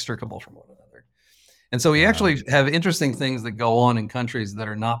inextricable from one another. And so we actually have interesting things that go on in countries that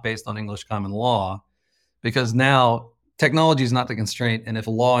are not based on English common law, because now technology is not the constraint. And if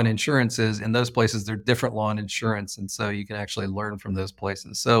law and insurance is, in those places, they're different law and insurance. And so you can actually learn from those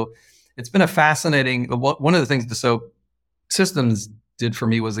places. So it's been a fascinating, one of the things Dassault Systems did for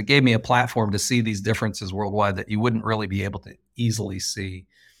me was it gave me a platform to see these differences worldwide that you wouldn't really be able to easily see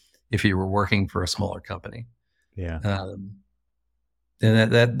if you were working for a smaller company. Yeah.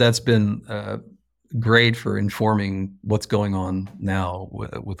 And that's been great for informing what's going on now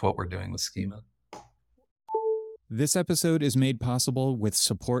with what we're doing with Schema. This episode is made possible with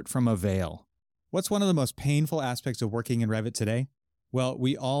support from Avail. What's one of the most painful aspects of working in Revit today? Well,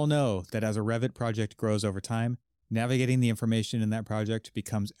 we all know that as a Revit project grows over time, navigating the information in that project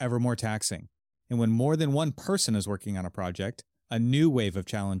becomes ever more taxing. And when more than one person is working on a project, a new wave of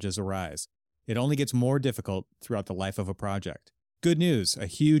challenges arise. It only gets more difficult throughout the life of a project. Good news, a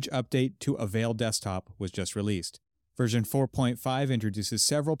huge update to Avail Desktop was just released. Version 4.5 introduces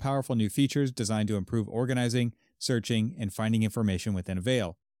several powerful new features designed to improve organizing, searching, and finding information within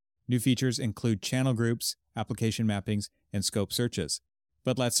Avail. New features include channel groups, application mappings, and scope searches.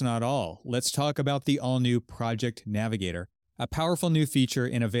 But that's not all. Let's talk about the all-new Project Navigator, a powerful new feature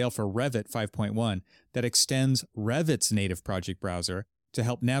in Avail for Revit 5.1 that extends Revit's native project browser to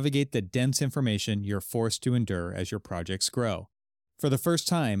help navigate the dense information you're forced to endure as your projects grow. For the first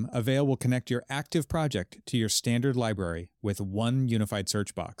time, Avail will connect your active project to your standard library with one unified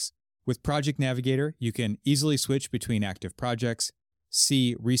search box. With Project Navigator, you can easily switch between active projects,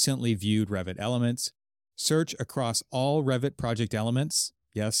 see recently viewed Revit elements, search across all Revit project elements,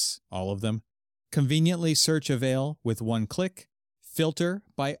 yes, all of them, conveniently search Avail with one click, filter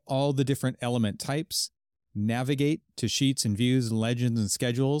by all the different element types, navigate to sheets and views, legends and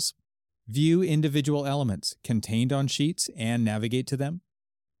schedules, view individual elements contained on sheets and navigate to them,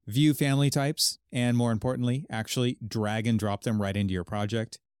 view family types, and more importantly, actually drag and drop them right into your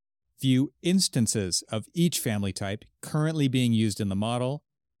project, view instances of each family type currently being used in the model,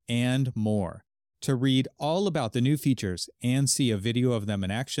 and more. To read all about the new features and see a video of them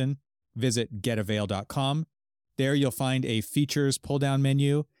in action, visit getavail.com. There you'll find a features pull-down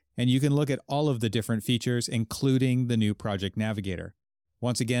menu, and you can look at all of the different features, including the new Project Navigator.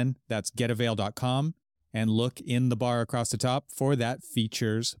 Once again, that's getavail.com, and look in the bar across the top for that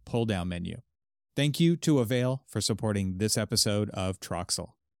features pull-down menu. Thank you to Avail for supporting this episode of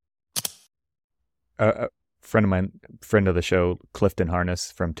Troxel. Friend of the show, Clifton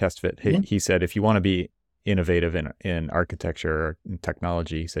Harness from TestFit, he said, if you want to be innovative in architecture or in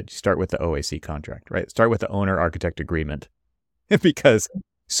technology, he said, you start with the OAC contract, right? Start with the owner-architect agreement, because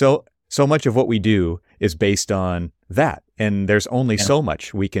so much of what we do is based on that, and there's only so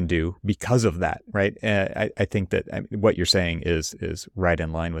much we can do because of that, right? I think that what you're saying is right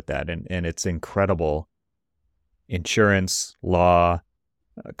in line with that, and it's incredible. Insurance, law,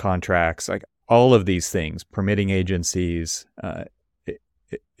 contracts, like all of these things, permitting agencies,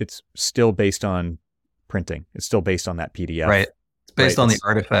 it's still based on printing. It's still based on that PDF. Right. It's based on the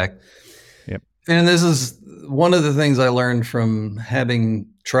artifact. Yep. And this is one of the things I learned from having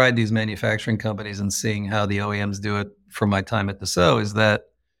tried these manufacturing companies and seeing how the OEMs do it from my time at Dassault, is that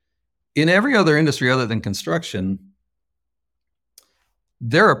in every other industry other than construction,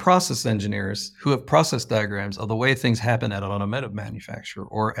 there are process engineers who have process diagrams of the way things happen at an automotive manufacturer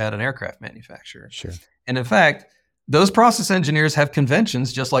or at an aircraft manufacturer. Sure. And in fact, those process engineers have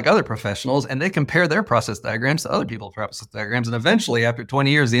conventions just like other professionals, and they compare their process diagrams to other people's process diagrams. And eventually, after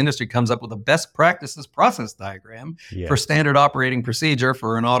 20 years, the industry comes up with a best practices process diagram for standard operating procedure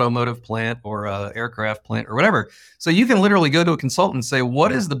for an automotive plant or an aircraft plant or whatever. So you can literally go to a consultant and say,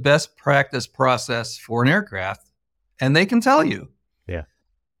 what is the best practice process for an aircraft? And they can tell you. Yeah.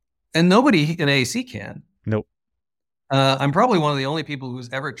 And nobody in AEC can. Nope. I'm probably one of the only people who's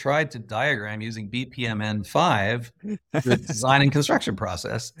ever tried to diagram using BPMN5 the design and construction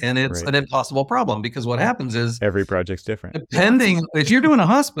process. And it's an impossible problem, because what happens is every project's different. Depending, if you're doing a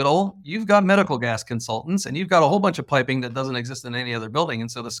hospital, you've got medical gas consultants and you've got a whole bunch of piping that doesn't exist in any other building. And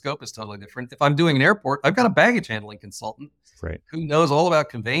so the scope is totally different. If I'm doing an airport, I've got a baggage handling consultant who knows all about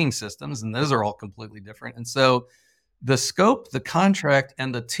conveying systems, and those are all completely different. And so the scope, the contract,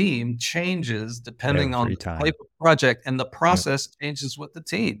 and the team changes depending on the type of project, and the process changes with the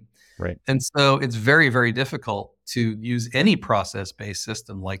team. Right. And so it's very, very difficult to use any process-based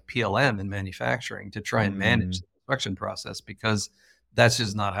system like PLM in manufacturing to try and manage the construction process, because that's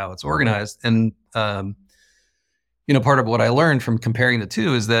just not how it's organized. And part of what I learned from comparing the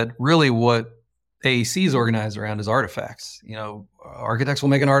two is that really what AEC is organized around is artifacts. Architects will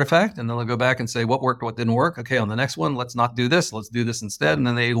make an artifact and then they'll go back and say, what worked, what didn't work. Okay, on the next one, let's not do this. Let's do this instead. And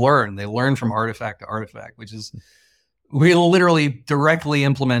then they learn from artifact to artifact, which is we're literally directly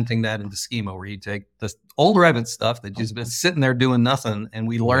implementing that into Schema, where you take the old Revit stuff that just been sitting there doing nothing, and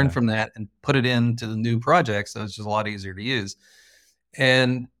we learn from that and put it into the new project. So it's just a lot easier to use.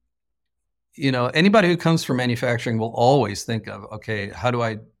 And anybody who comes from manufacturing will always think of, okay, how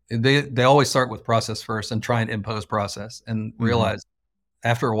do they always start with process first and try and impose process, and realize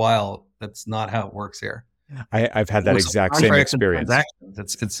after a while, that's not how it works here. I've had that exact same experience.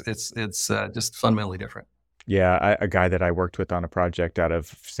 It's just fundamentally different. Yeah, a guy that I worked with on a project out of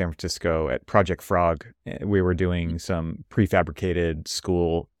San Francisco at Project Frog, we were doing some prefabricated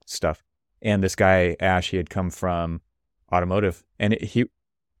school stuff. And this guy, Ash, he had come from automotive, and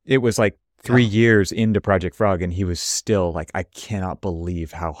it was like 3 years into Project Frog, and he was still like, I cannot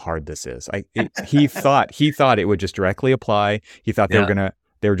believe how hard this is. He thought it would just directly apply. He thought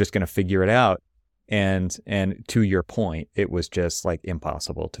they were just gonna figure it out. And to your point, it was just like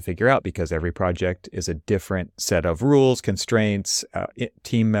impossible to figure out, because every project is a different set of rules, constraints,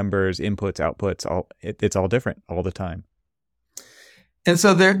 team members, inputs, outputs. It's all different all the time. And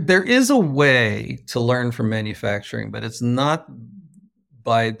so there is a way to learn from manufacturing, but it's not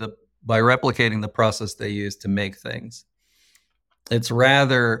by replicating the process they use to make things. It's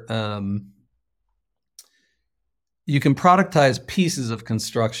rather you can productize pieces of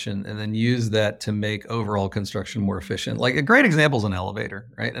construction and then use that to make overall construction more efficient. Like a great example is an elevator,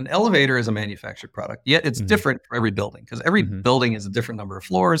 right? An elevator is a manufactured product, yet it's different for every building, because every building is a different number of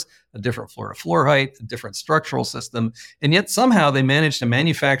floors, a different floor-to-floor height, a different structural system, and yet somehow they manage to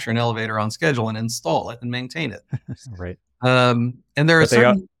manufacture an elevator on schedule and install it and maintain it. Right. And there are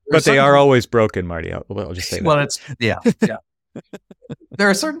they are always broken, Marty. I'll just say that. Well, yeah. There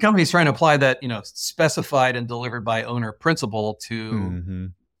are certain companies trying to apply that, specified and delivered by owner principle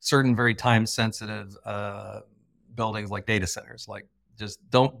to certain very time sensitive buildings like data centers. Like, just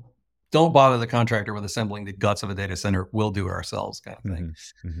don't bother the contractor with assembling the guts of a data center. We'll do it ourselves, kind of thing.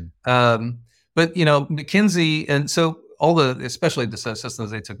 But McKinsey, and so especially the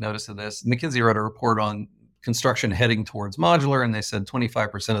systems, they took notice of this. McKinsey wrote a report on construction heading towards modular, and they said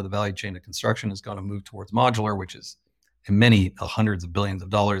 25% of the value chain of construction is going to move towards modular, which is in many hundreds of billions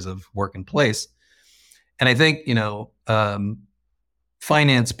of dollars of work in place. And I think,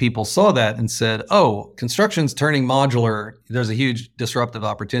 finance people saw that and said, oh, construction's turning modular. There's a huge disruptive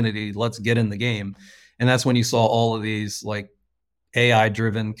opportunity. Let's get in the game. And that's when you saw all of these like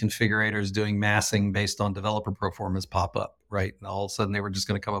AI-driven configurators doing massing based on developer performance pop up, right? And all of a sudden they were just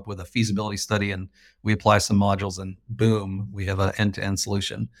going to come up with a feasibility study, and we apply some modules, and boom, we have an end-to-end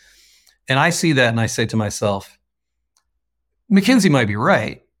solution. And I see that and I say to myself, McKinsey might be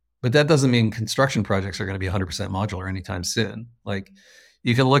right, but that doesn't mean construction projects are going to be 100% modular anytime soon. Like,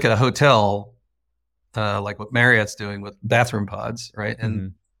 you can look at a hotel, like what Marriott's doing with bathroom pods, right?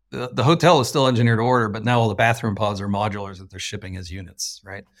 And the hotel is still engineered to order, but now all the bathroom pods are modulars that they're shipping as units,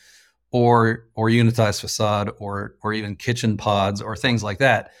 right? Or unitized facade, or even kitchen pods, or things like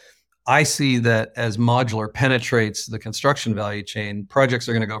that. I see that as modular penetrates the construction value chain, projects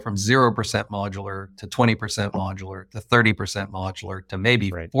are going to go from 0% modular to 20% modular to 30% modular to maybe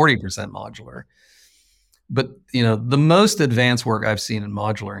 40% modular. But the most advanced work I've seen in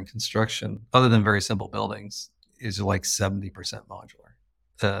modular in construction, other than very simple buildings, is like 70%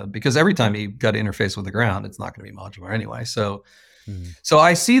 modular. Because every time you got to interface with the ground, it's not going to be modular anyway. So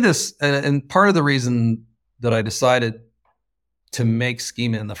I see this, and part of the reason that I decided to make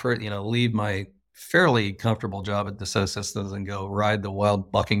Schema in the first, leave my fairly comfortable job at Dassault Systems and go ride the wild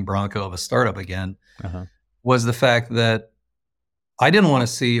bucking bronco of a startup again, was the fact that I didn't want to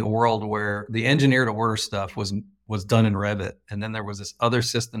see a world where the engineer to order stuff was done in Revit, and then there was this other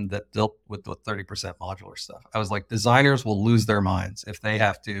system that dealt with the 30% modular stuff. I was like, designers will lose their minds if they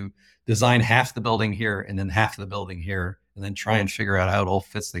have to design half the building here and then half the building here, and then try and figure out how it all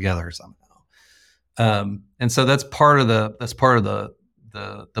fits together somehow. And so that's part of the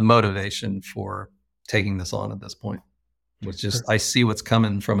motivation for taking this on at this point, which just, I see what's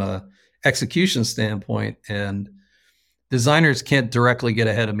coming from a execution standpoint, and designers can't directly get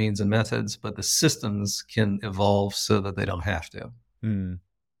ahead of means and methods, but the systems can evolve so that they don't have to.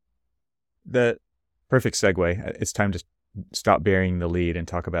 The perfect segue. It's time to stop burying the lead and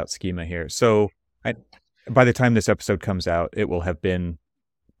talk about Schema here. So by the time this episode comes out, it will have been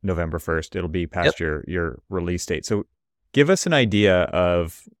November 1st. It'll be past your release date. So give us an idea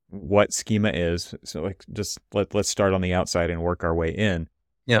of what Schema is. So like just let's start on the outside and work our way in.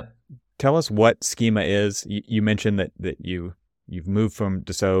 Yep. Tell us what Schema is. You mentioned that you've moved from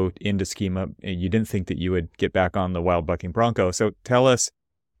Dassault into Schema, and you didn't think that you would get back on the wild bucking bronco. So tell us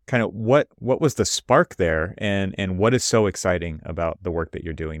kind of what was the spark there, and what is so exciting about the work that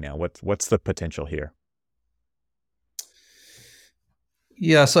you're doing now? What's the potential here?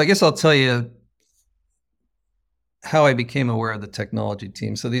 Yeah, so I guess I'll tell you how I became aware of the technology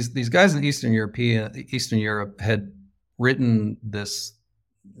team. So these guys in Eastern Europe had written this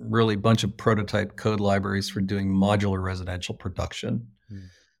really bunch of prototype code libraries for doing modular residential production.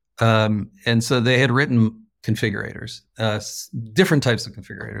 And so they had written configurators, different types of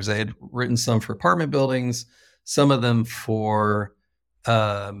configurators. They had written some for apartment buildings, some of them for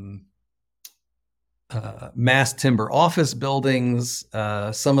mass timber office buildings,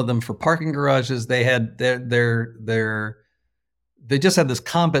 some of them for parking garages. They had they just had this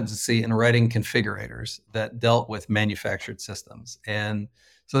competency in writing configurators that dealt with manufactured systems. And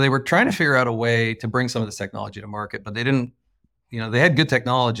so they were trying to figure out a way to bring some of this technology to market, but they didn't, they had good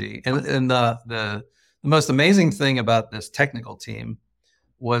technology. And the most amazing thing about this technical team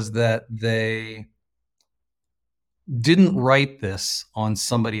was that they didn't write this on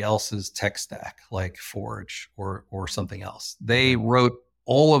somebody else's tech stack, like Forge or something else. They wrote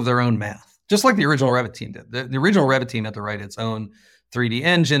all of their own math, just like the original Revit team did. The original Revit team had to write its own 3D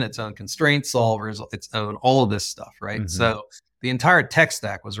engine, its own constraint solvers, its own all of this stuff, right? Mm-hmm. So the entire tech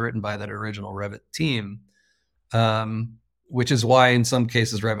stack was written by that original Revit team, which is why in some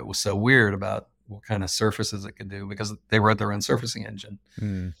cases Revit was so weird about what kind of surfaces it could do, because they wrote their own surfacing engine.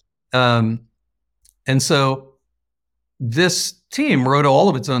 And so this team wrote all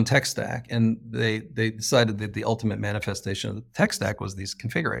of its own tech stack, and they decided that the ultimate manifestation of the tech stack was these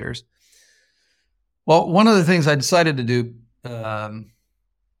configurators. Well, one of the things I decided to do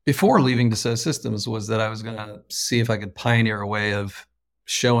before leaving Dassault Systems was that I was going to see if I could pioneer a way of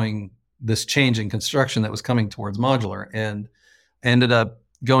showing this change in construction that was coming towards modular, and ended up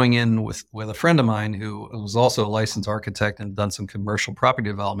going in with a friend of mine who was also a licensed architect and done some commercial property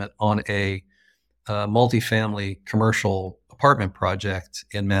development on a multifamily commercial apartment project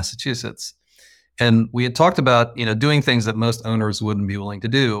in Massachusetts. And we had talked about, doing things that most owners wouldn't be willing to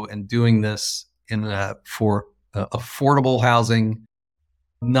do, and doing this for affordable housing,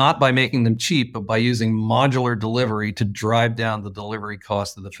 not by making them cheap, but by using modular delivery to drive down the delivery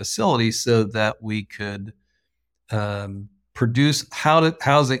cost of the facility so that we could produce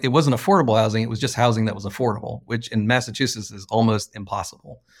housing. It wasn't affordable housing. It was just housing that was affordable, which in Massachusetts is almost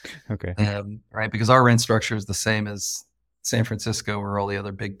impossible. Okay. Right. Because our rent structure is the same as San Francisco or all the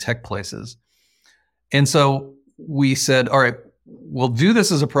other big tech places. And so we said, all right, we'll do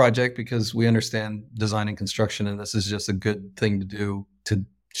this as a project because we understand design and construction, and this is just a good thing to do to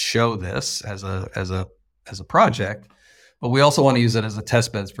show this as a project. But we also want to use it as a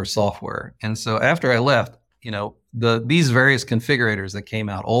test bed for software. And so after I left, these various configurators that came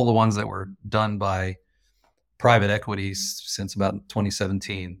out, all the ones that were done by private equities since about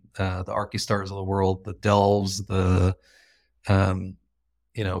 2017, the Archistars of the world, the Delves, the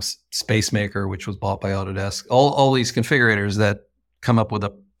Spacemaker, which was bought by Autodesk, all these configurators that come up with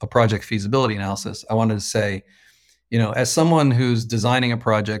a project feasibility analysis. I wanted to say, as someone who's designing a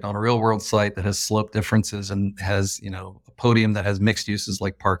project on a real world site that has slope differences and has, a podium that has mixed uses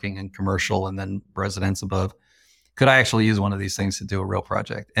like parking and commercial and then residence above, could I actually use one of these things to do a real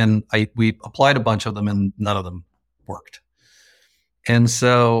project? And we applied a bunch of them, and none of them worked. And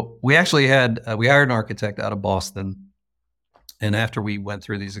so we actually we hired an architect out of Boston. And after we went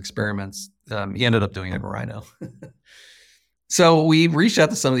through these experiments, he ended up doing it in Rhino. So we reached out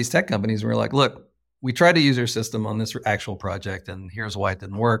to some of these tech companies and we were like, look, we tried to use your system on this actual project, and here's why it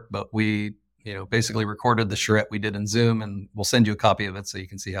didn't work. But we, basically recorded the charrette we did in Zoom, and we'll send you a copy of it so you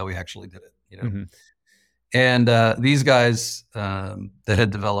can see how we actually did it. Mm-hmm. And these guys that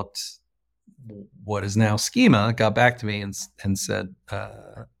had developed what is now Schema got back to me and said,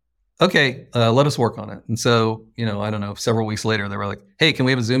 okay, let us work on it. And so, I don't know, several weeks later, they were like, hey, can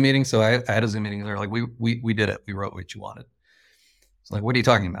we have a Zoom meeting? So I had a Zoom meeting. They're like, we did it. We wrote what you wanted. It's like, what are you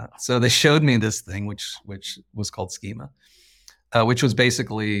talking about? So they showed me this thing, which was called Schema, which was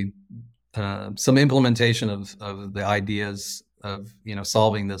basically some implementation of the ideas of,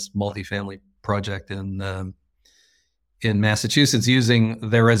 solving this multifamily project in Massachusetts using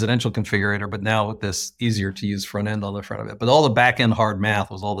their residential configurator, but now with this easier to use front end on the front of it. But all the back end hard math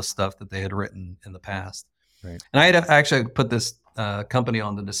was all the stuff that they had written in the past. Right. And I had actually put this company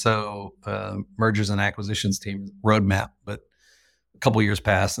on the Dassault mergers and acquisitions team roadmap, but couple of years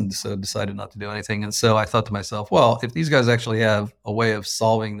passed, and so decided not to do anything. And so I thought to myself, well, if these guys actually have a way of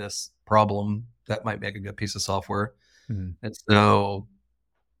solving this problem, that might make a good piece of software. Mhm. And so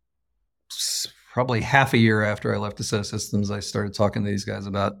probably half a year after I left Assess Systems, I started talking to these guys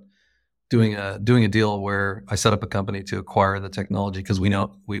about doing a deal where I set up a company to acquire the technology, because we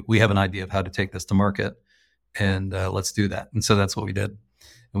know we have an idea of how to take this to market, and let's do that. And so that's what we did.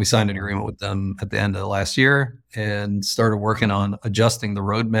 And we signed an agreement with them at the end of last year and started working on adjusting the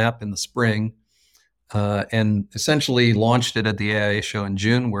roadmap in the spring, and essentially launched it at the AIA show in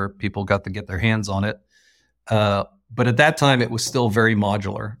June, where people got to get their hands on it. But at that time, it was still very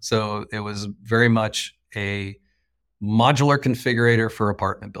modular. So it was very much a modular configurator for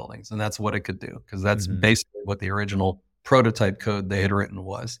apartment buildings. And that's what it could do, because that's basically what the original prototype code they had written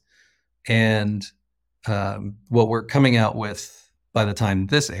was. And what we're coming out with by the time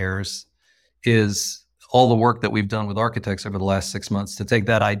this airs is all the work that we've done with architects over the last 6 months to take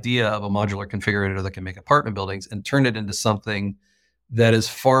that idea of a modular configurator that can make apartment buildings and turn it into something that is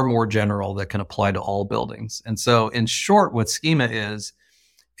far more general, that can apply to all buildings. And so in short, what Schema is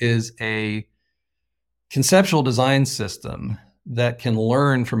a conceptual design system that can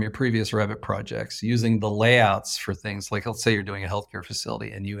learn from your previous Revit projects using the layouts for things like, let's say you're doing a healthcare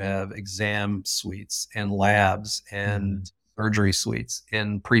facility and you have exam suites and labs and surgery suites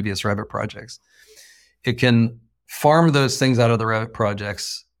in previous Revit projects. It can farm those things out of the Revit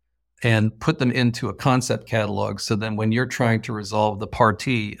projects and put them into a concept catalog. So then when you're trying to resolve the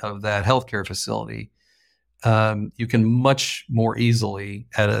partie of that healthcare facility, you can much more easily,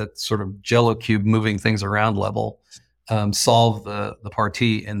 at a sort of Jello cube moving things around level, solve the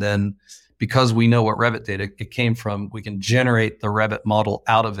partie. And then because we know what Revit data it came from, we can generate the Revit model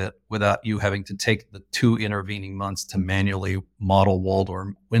out of it without you having to take the 2 intervening months to manually model wall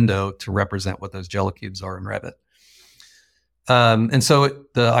or window to represent what those Jello cubes are in Revit. And so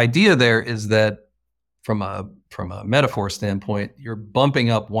the idea there is that from a metaphor standpoint, you're bumping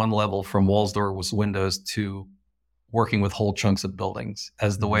up one level from walls, doors, windows to working with whole chunks of buildings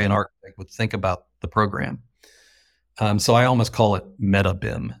as the way an architect would think about the program. So I almost call it meta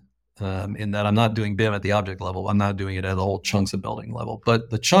BIM, in that I'm not doing BIM at the object level. I'm not doing it at the whole chunks of building level. But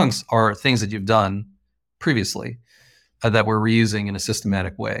the chunks are things that you've done previously that we're reusing in a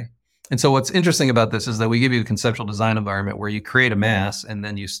systematic way. And so what's interesting about this is that we give you a conceptual design environment where you create a mass and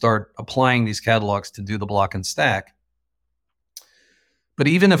then you start applying these catalogs to do the block and stack. But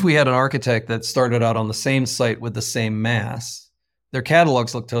even if we had an architect that started out on the same site with the same mass, their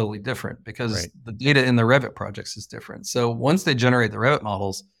catalogs look totally different because the data in the Revit projects is different. So once they generate the Revit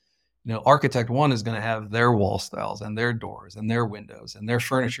models, architect one is going to have their wall styles and their doors and their windows and their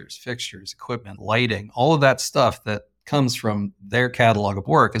furnitures, fixtures, equipment, lighting, all of that stuff that comes from their catalog of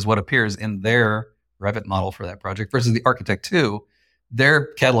work is what appears in their Revit model for that project, versus the architect two,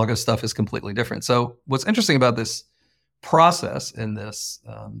 their catalog of stuff is completely different. So what's interesting about this process and this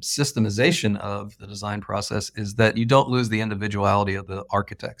systemization of the design process is that you don't lose the individuality of the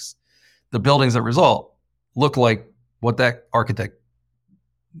architects. The buildings that result look like what that architect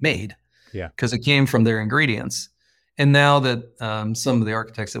made, because it came from their ingredients. And now that some of the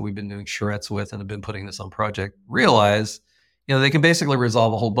architects that we've been doing charrettes with and have been putting this on project realize, they can basically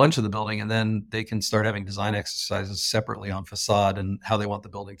resolve a whole bunch of the building, and then they can start having design exercises separately on facade and how they want the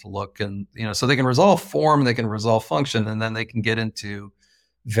building to look. And, so they can resolve form, they can resolve function, and then they can get into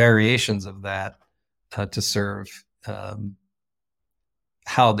variations of that to serve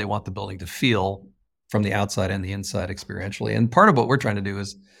how they want the building to feel from the outside and the inside experientially. And part of what we're trying to do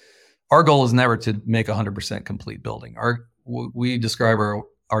is, our goal is never to make a 100% complete building. We describe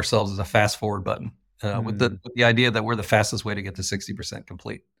ourselves as a fast forward button, with the idea that we're the fastest way to get to 60%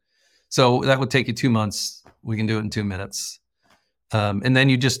 complete. So that would take you 2 months. We can do it in 2 minutes. And then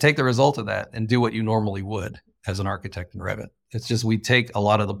you just take the result of that and do what you normally would as an architect in Revit. It's just, we take a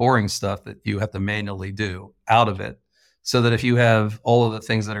lot of the boring stuff that you have to manually do out of it, so that if you have all of the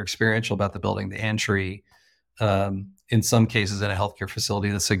things that are experiential about the building, the entry, in some cases in a healthcare facility,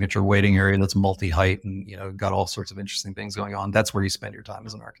 the signature waiting area that's multi-height and got all sorts of interesting things going on. That's where you spend your time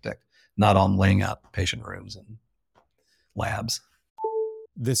as an architect, not on laying out patient rooms and labs.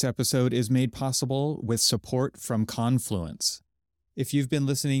 This episode is made possible with support from Confluence. If you've been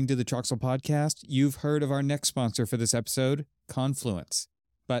listening to the Troxel podcast, you've heard of our next sponsor for this episode, Confluence.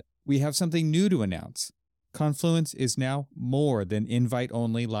 But we have something new to announce. Confluence is now more than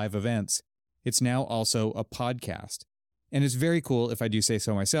invite-only live events. It's now also a podcast. And it's very cool, if I do say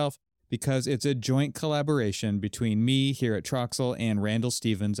so myself, because it's a joint collaboration between me here at Troxel and Randall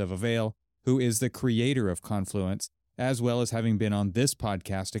Stevens of Avail, who is the creator of Confluence, as well as having been on this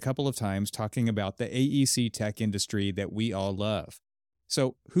podcast a couple of times talking about the AEC tech industry that we all love.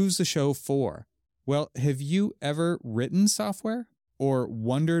 So who's the show for? Well, have you ever written software or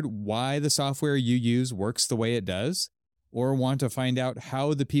wondered why the software you use works the way it does? Or want to find out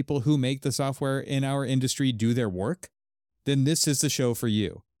how the people who make the software in our industry do their work? Then this is the show for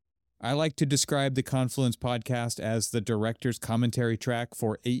you. I like to describe the Confluence podcast as the director's commentary track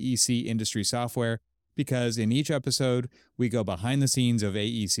for AEC industry software, because in each episode, we go behind the scenes of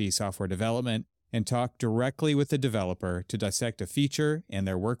AEC software development and talk directly with the developer to dissect a feature and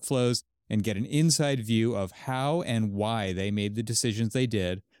their workflows and get an inside view of how and why they made the decisions they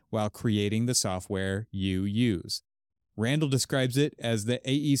did while creating the software you use. Randall describes it as the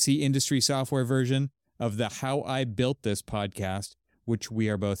AEC industry software version of the How I Built This podcast, which we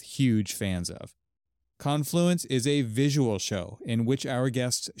are both huge fans of. Confluence is a visual show in which our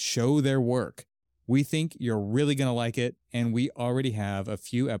guests show their work. We think you're really going to like it, and we already have a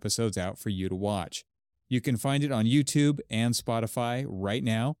few episodes out for you to watch. You can find it on YouTube and Spotify right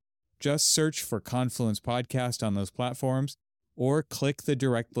now. Just search for Confluence Podcast on those platforms, or click the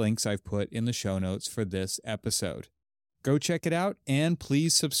direct links I've put in the show notes for this episode. Go check it out, and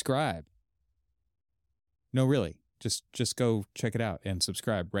please subscribe. No, really, just go check it out and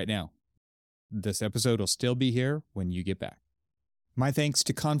subscribe right now. This episode will still be here when you get back. My thanks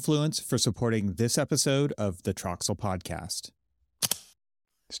to Confluence for supporting this episode of the Troxel Podcast.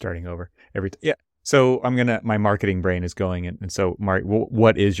 Starting over yeah. So my marketing brain is going, and so Marty,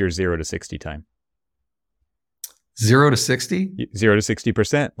 what is your 0 to 60 time? 0 to 60? 0 to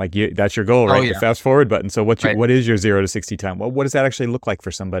 60%. Like that's your goal, right? Oh, yeah. The fast forward button. So what Right. is your 0 to 60 time? Well, what does that actually look like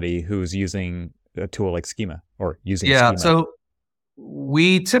for somebody who's using a tool like Schema or using Schema? So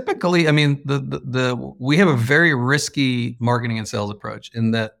we typically, I mean, we have a very risky marketing and sales approach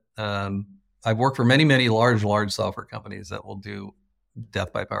in that I've worked for many large software companies that will do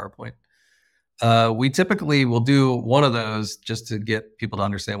death by PowerPoint. We typically will do one of those just to get people to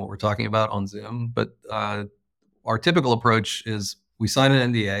understand what we're talking about on Zoom. But our typical approach is we sign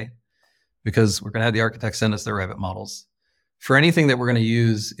an NDA because we're going to have the architects send us their Revit models. For anything that we're going to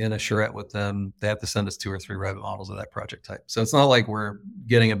use in a charrette with them, they have to send us 2 or 3 Revit models of that project type. So it's not like we're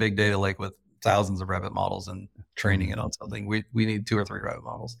getting a big data lake with thousands of Revit models and training it on something. We need 2 or 3 Revit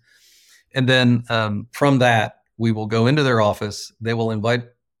models. And then from that, we will go into their office. They will invite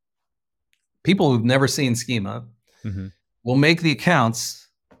people who've never seen Schema. Mm-hmm. We'll make the accounts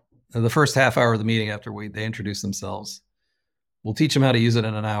the first half hour of the meeting after they introduce themselves. We'll teach them how to use it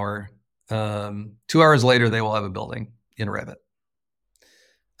in an hour. 2 hours later, they will have a building in Revit,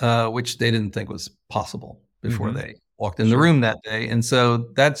 which they didn't think was possible before Mm-hmm. they walked in the room that day. And so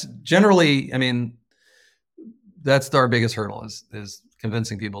that's generally, I mean, that's our biggest hurdle is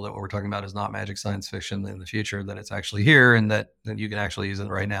convincing people that what we're talking about is not magic science fiction in the future, that it's actually here and that you can actually use it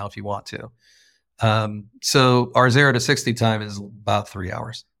right now if you want to. So our 0 to 60 time is about 3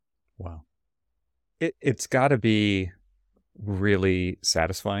 hours. Wow. It's got to be really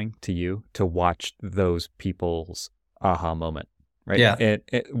satisfying to you to watch those people's aha moment, right? Yeah. And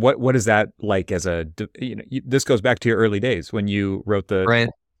what is that like as this goes back to your early days when you wrote the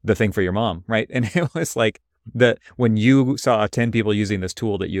thing for your mom, right? And it was like when you saw 10 people using this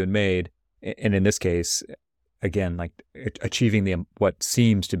tool that you had made, and in this case, again, like achieving what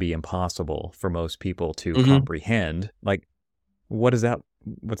seems to be impossible for most people to Mm-hmm. comprehend, like what's that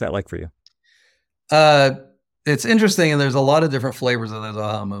like for you? It's interesting, and there's a lot of different flavors of those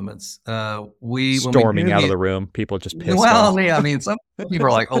aha moments. Storming out of the room, people just pissed off. I mean, some people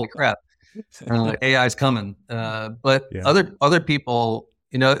are like, "Holy crap, AI's coming!" But Yeah. other people,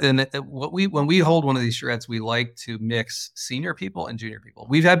 and when we hold one of these charrettes, we like to mix senior people and junior people.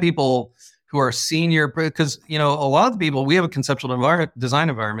 We've had people who are senior because a lot of the people, we have a conceptual design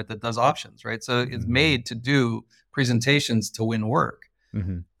environment that does options, right? So it's made to do presentations to win work.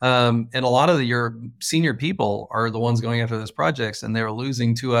 Mm-hmm. And a lot of your senior people are the ones going after those projects, and they're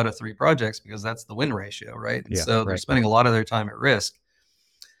losing 2 out of 3 projects because that's the win ratio, right? And so they're spending a lot of their time at risk.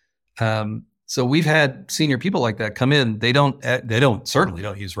 So we've had senior people like that come in. They certainly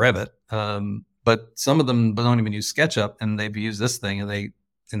don't use Revit, but some of them don't even use SketchUp, and they've used this thing, and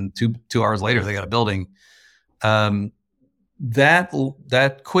in 2 hours later they got a building.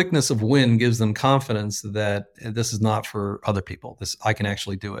 That quickness of win gives them confidence that this is not for other people. I can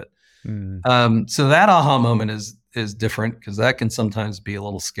actually do it. Mm. So that aha moment is different because that can sometimes be a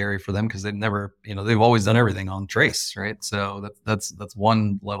little scary for them because they've never, they've always done everything on trace, right? So that's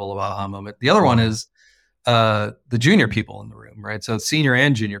one level of aha moment. The other one is the junior people in the room, right? So senior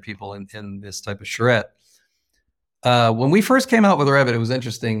and junior people in this type of charrette. When we first came out with Revit, it was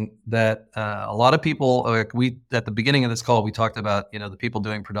interesting that a lot of people, at the beginning of this call, we talked about, the people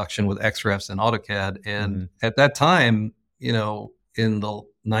doing production with XRefs and AutoCAD. And at that time, in the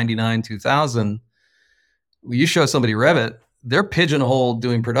 99, 2000, you show somebody Revit, they're pigeonholed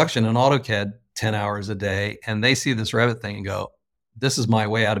doing production in AutoCAD 10 hours a day, and they see this Revit thing and go, this is my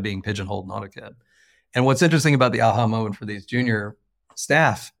way out of being pigeonholed in AutoCAD. And what's interesting about the aha moment for these junior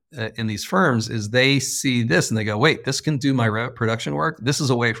staff in these firms is they see this and they go, wait, this can do my Revit production work. This is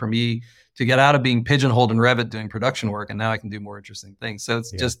a way for me to get out of being pigeonholed in Revit doing production work, and now I can do more interesting things. So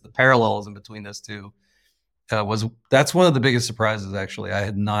it's just the parallelism between those two. That's one of the biggest surprises, actually. I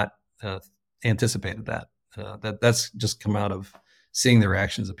had not anticipated that. That's just come out of seeing the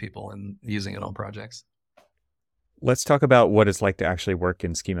reactions of people and using it on projects. Let's talk about what it's like to actually work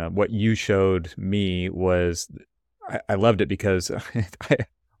in Schema. What you showed me was, I loved it because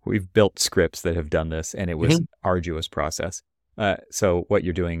we've built scripts that have done this, and it was an arduous process. So what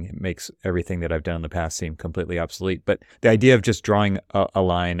you're doing makes everything that I've done in the past seem completely obsolete. But the idea of just drawing a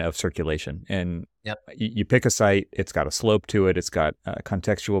line of circulation, and you pick a site, it's got a slope to it, it's got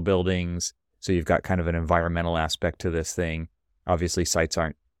contextual buildings, so you've got kind of an environmental aspect to this thing. Obviously, sites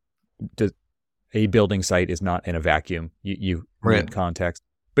aren't, a building site is not in a vacuum. You need context.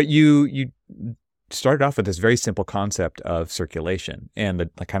 But you started off with this very simple concept of circulation and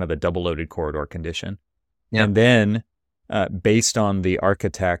the kind of the double loaded corridor condition. And then based on the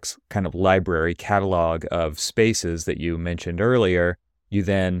architect's kind of library catalog of spaces that you mentioned earlier, you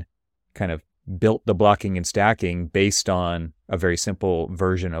then kind of built the blocking and stacking based on a very simple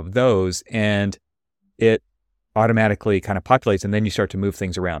version of those, and it automatically kind of populates, and then you start to move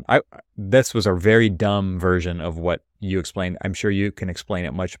things around. This was a very dumb version of what you explained. I'm sure you can explain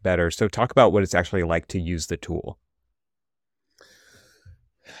it much better. So talk about what it's actually like to use the tool.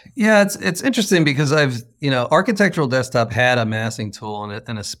 Yeah, it's interesting because Architectural Desktop had a massing tool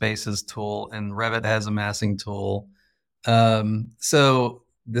and a spaces tool, and Revit has a massing tool. So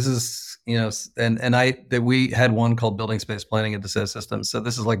this is, we had one called Building Space Planning and Decision Systems. So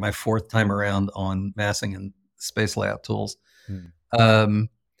this is like my fourth time around on massing and space layout tools.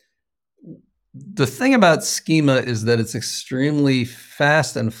 The thing about Schema is that it's extremely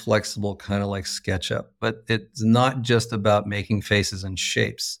fast and flexible, kind of like SketchUp, but it's not just about making faces and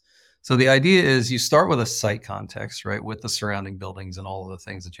shapes. So the idea is you start with a site context, right, with the surrounding buildings and all of the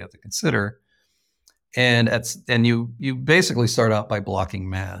things that you have to consider. And you basically start out by blocking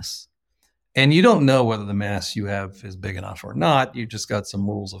mass. And you don't know whether the mass you have is big enough or not. You just got some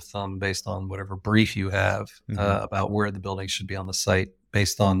rules of thumb based on whatever brief you have about where the building should be on the site,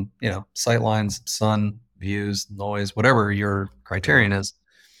 based on sight lines, sun, views, noise, whatever your criterion is.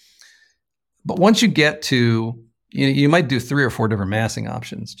 But once you get to, you might do 3 or 4 different massing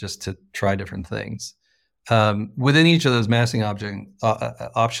options just to try different things. Within each of those massing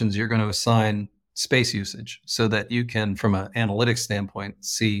options, you're going to assign space usage so that you can, from an analytics standpoint,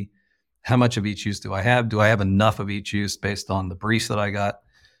 see how much of each use do I have? Do I have enough of each use based on the briefs that I got?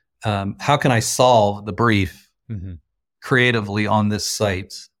 How can I solve the brief creatively on this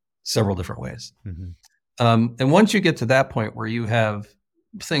site several different ways? And once you get to that point where you have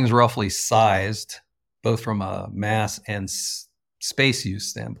things roughly sized, both from a mass and space use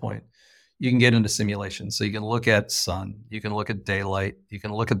standpoint, you can get into simulation. So you can look at sun, you can look at daylight, you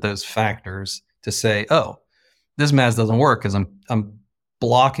can look at those factors to say, oh, this mass doesn't work because I'm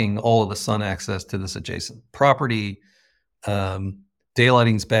blocking all of the sun access to this adjacent property.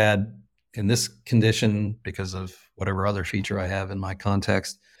 Daylighting's bad in this condition because of whatever other feature I have in my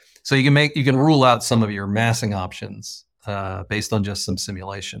context. So you can rule out some of your massing options based on just some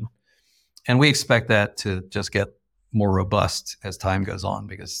simulation. And we expect that to just get more robust as time goes on,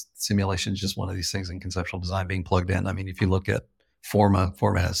 because simulation is just one of these things in conceptual design being plugged in. I mean, if you look at Forma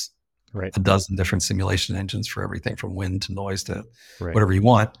has a dozen different simulation engines for everything from wind to noise to whatever you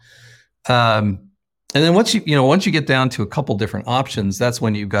want. And then once you get down to a couple different options, that's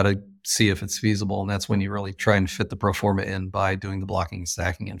when you've got to see if it's feasible. And that's when you really try and fit the pro forma in by doing the blocking and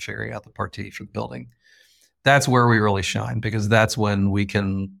stacking and figuring out the partie for the building. That's where we really shine, because that's when we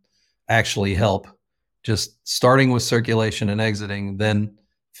can actually help, just starting with circulation and exiting, then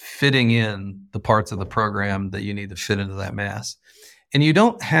fitting in the parts of the program that you need to fit into that mass. And you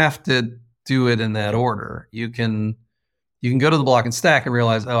don't have to do it in that order. You can go to the block and stack and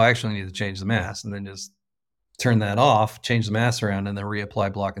realize, oh, I actually need to change the mass, and then just turn that off, change the mass around, and then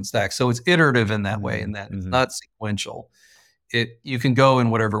reapply block and stack. So it's iterative in that way, in that it's not sequential. You can go in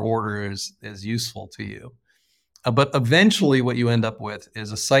whatever order is useful to you. But eventually what you end up with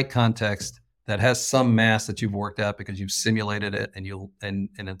is a site context that has some mass that you've worked out because you've simulated it and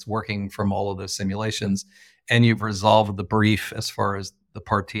it's working from all of those simulations, and you've resolved the brief as far as the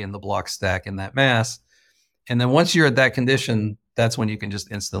partie and the block stack in that mass. And then once you're at that condition, that's when you can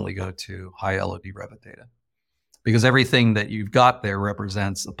just instantly go to high LOD Revit data. because everything that you've got there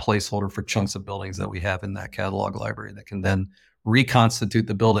represents a placeholder for chunks of buildings that we have in that catalog library that can then reconstitute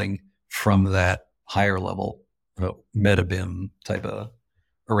the building from that higher level meta BIM type of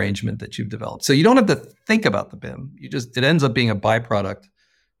arrangement that you've developed. So you don't have to think about the BIM. It ends up being a byproduct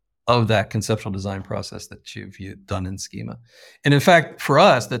of that conceptual design process that you've done in Schema. And in fact, for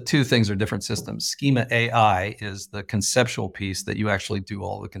us, the two things are different systems. Schema AI is the conceptual piece that you actually do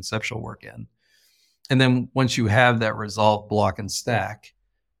all the conceptual work in. And then once you have that resolved block and stack,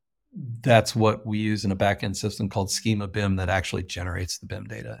 that's what we use in a backend system called Schema BIM that actually generates the BIM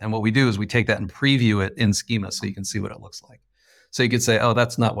data. And what we do is we take that and preview it in Schema so you can see what it looks like. So you could say, oh,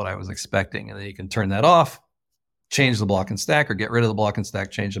 that's not what I was expecting. And then you can turn that off, change the block and stack, or get rid of the block and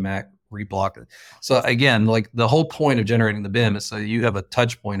stack, change the MAC, reblock it. So again, like the whole point of generating the BIM is so you have a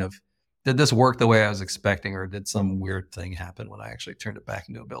touch point of, did this work the way I was expecting, or did some weird thing happen when I actually turned it back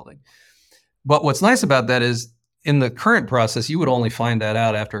into a building? But what's nice about that is in the current process, you would only find that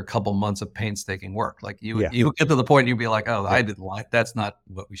out after a couple months of painstaking work. Like you would get to the point and you'd be like, oh, I didn't like, that's not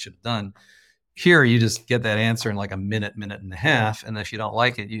what we should have done. Here, you just get that answer in like a minute and a half. And if you don't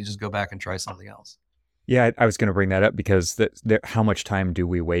like it, you just go back and try something else. Yeah, I was going to bring that up because how much time do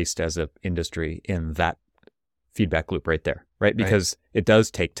we waste as an industry in that feedback loop right there, right? Because it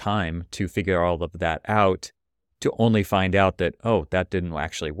does take time to figure all of that out to only find out that, oh, that didn't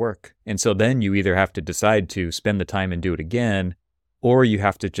actually work. And so then you either have to decide to spend the time and do it again, or you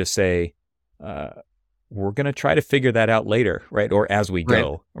have to just say, we're going to try to figure that out later, right? Or as we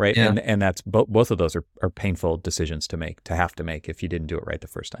go, right? Yeah. And that's both of those are painful decisions to have to make if you didn't do it right the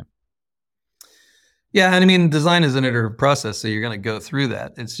first time. Yeah, and I mean, design is an iterative process, so you're going to go through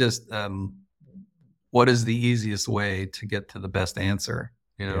that. It's just what is the easiest way to get to the best answer,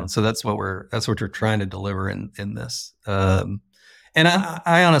 you know? Yeah. So that's what we're trying to deliver in this. And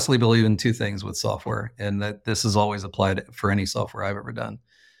I honestly believe in two things with software, and that this is always applied for any software I've ever done.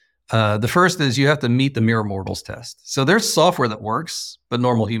 The first is you have to meet the mere mortals test. So there's software that works, but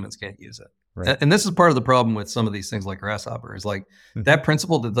normal humans can't use it. Right. And this is part of the problem with some of these things like Grasshopper is like that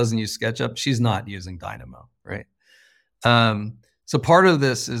principal that doesn't use SketchUp, she's not using Dynamo, right? So part of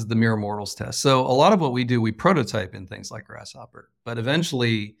this is the mere mortals test. So a lot of what we do, we prototype in things like Grasshopper, but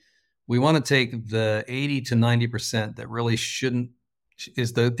eventually we want to take the 80 to 90% that really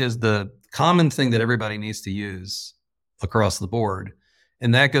is the common thing that everybody needs to use across the board.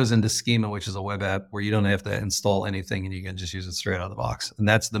 And that goes into Schema, which is a web app where you don't have to install anything and you can just use it straight out of the box. And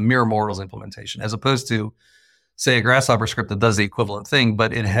that's the mere mortals implementation, as opposed to, say, a Grasshopper script that does the equivalent thing,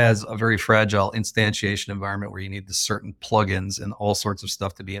 but it has a very fragile instantiation environment where you need the certain plugins and all sorts of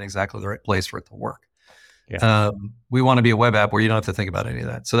stuff to be in exactly the right place for it to work. Yeah. We want to be a web app where you don't have to think about any of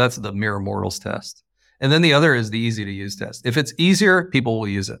that. So that's the mere mortals test. And then the other is the easy to use test. If it's easier, people will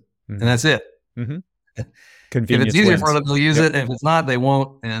use it. Mm-hmm. And that's it. Mm-hmm. If it's easier for them, they'll use it. If it's not, they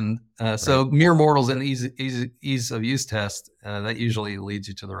won't. And so mere mortals and ease of use test, that usually leads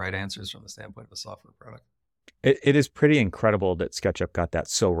you to the right answers from the standpoint of a software product. It is pretty incredible that SketchUp got that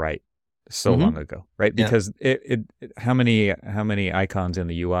so right so long ago, right? Because how many icons in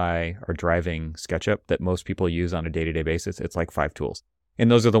the UI are driving SketchUp that most people use on a day-to-day basis? It's like 5 tools.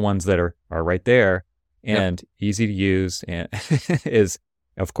 And those are the ones that are right there and easy to use, and is,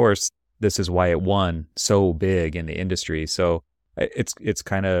 of course, this is why it won so big in the industry. So it's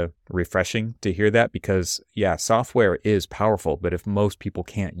kind of refreshing to hear that, because software is powerful, but if most people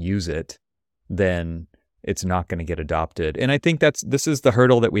can't use it, then it's not going to get adopted. And I think this is the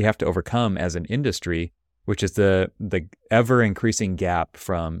hurdle that we have to overcome as an industry, which is the ever increasing gap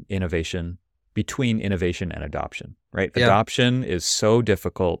between innovation and adoption, right? Yeah. Adoption is so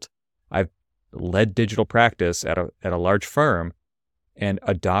difficult. I've led digital practice at a large firm, and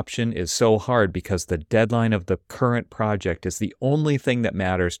adoption is so hard because the deadline of the current project is the only thing that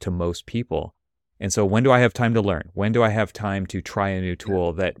matters to most people. And so when do I have time to learn? When do I have time to try a new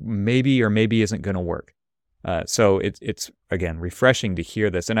tool that maybe or maybe isn't going to work? So it's again, refreshing to hear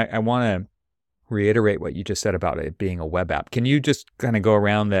this. And I want to reiterate what you just said about it being a web app. Can you just kind of go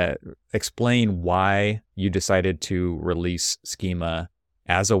around explain why you decided to release Schema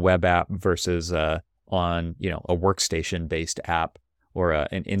as a web app versus on a workstation-based app or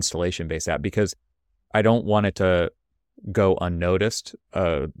an installation-based app? Because I don't want it to go unnoticed.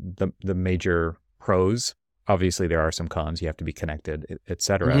 The major pros, obviously there are some cons. You have to be connected, et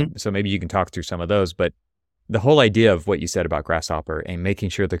cetera. Mm-hmm. So maybe you can talk through some of those. But the whole idea of what you said about Grasshopper and making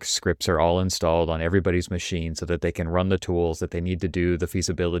sure the scripts are all installed on everybody's machine so that they can run the tools that they need to do the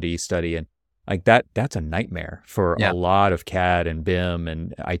feasibility study, and like that's a nightmare for a lot of CAD and BIM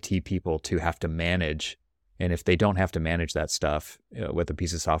and IT people to have to manage And if they don't have to manage that stuff with a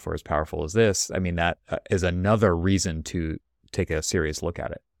piece of software as powerful as this, I mean, that is another reason to take a serious look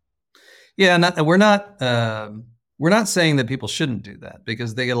at it. Yeah, we're not saying that people shouldn't do that,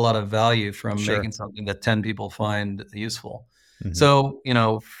 because they get a lot of value from making something that 10 people find useful. Mm-hmm. So,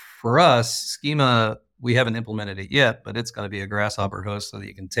 for us, Schema, we haven't implemented it yet, but it's going to be a Grasshopper host so that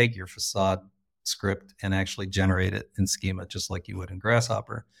you can take your facade script and actually generate it in Schema just like you would in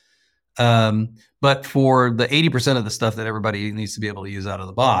Grasshopper. But for the 80% of the stuff that everybody needs to be able to use out of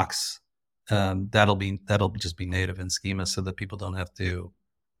the box, that'll just be native in Schema so that people don't have to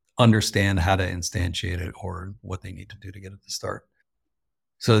understand how to instantiate it or what they need to do to get it to start.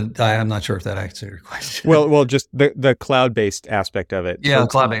 So I'm not sure if that answered your question. Well, just the cloud-based aspect of it. Yeah, so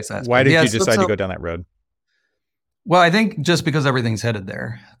cloud-based aspect. Why did you decide to go down that road? Well, I think just because everything's headed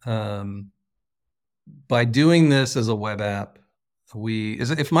there. By doing this as a web app,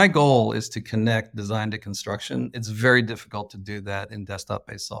 if my goal is to connect design to construction, it's very difficult to do that in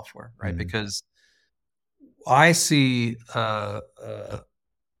desktop-based software, right? Mm-hmm. Because I see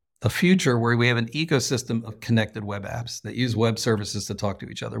a future where we have an ecosystem of connected web apps that use web services to talk to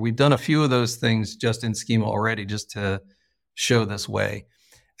each other. We've done a few of those things just in Schema already, just to show this way.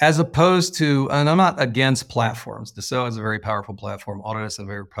 As opposed to, and I'm not against platforms. Dassault is a very powerful platform. Autodesk is a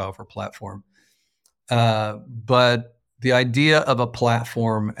very powerful platform. But the idea of a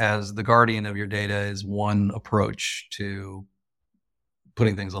platform as the guardian of your data is one approach to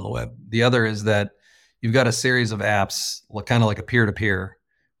putting things on the web. The other is that you've got a series of apps, kind of like a peer-to-peer,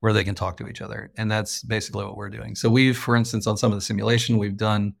 where they can talk to each other. And that's basically what we're doing. So we've, for instance, on some of the simulation, we've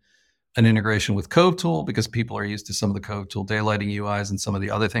done an integration with Cove Tool because people are used to some of the Cove Tool daylighting UIs and some of the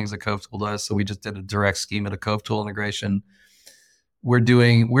other things that Cove Tool does. So we just did a direct Schema to Cove Tool integration. We're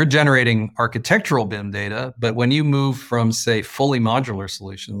generating architectural BIM data, but when you move from, say, fully modular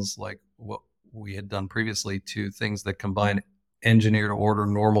solutions like what we had done previously to things that combine engineer to order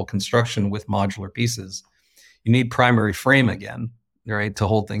normal construction with modular pieces, you need primary frame again, right, to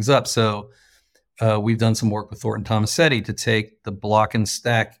hold things up. So we've done some work with Thornton Tomasetti to take the block and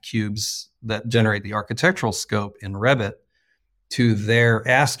stack cubes that generate the architectural scope in Revit to their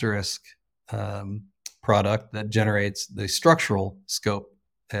asterisk product that generates the structural scope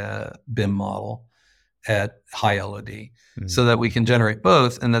BIM model at high LOD, so that we can generate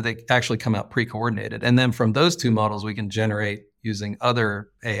both and that they actually come out pre-coordinated. And then from those two models, we can generate, using other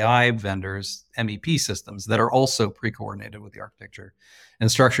AI vendors, MEP systems that are also pre-coordinated with the architecture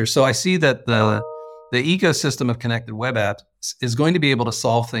and structure. So I see that the ecosystem of connected web apps is going to be able to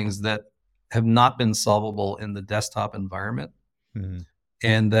solve things that have not been solvable in the desktop environment. Mm-hmm.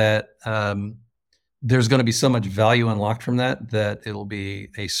 And that there's going to be so much value unlocked from that it'll be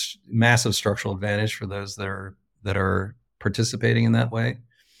a massive structural advantage for those that are participating in that way.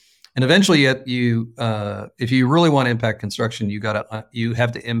 And eventually, if you really want to impact construction, you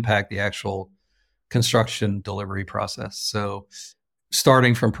have to impact the actual construction delivery process. So,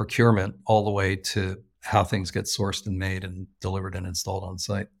 starting from procurement all the way to how things get sourced and made and delivered and installed on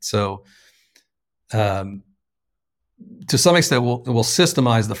site. So, to some extent, we'll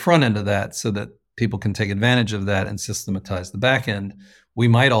systemize the front end of that so that people can take advantage of that and systematize the back end. We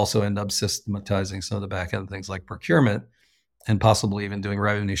might also end up systematizing some of the back end things like procurement, and possibly even doing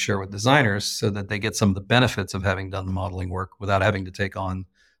revenue share with designers so that they get some of the benefits of having done the modeling work without having to take on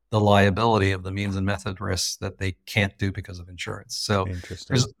the liability of the means and method risks that they can't do because of insurance. So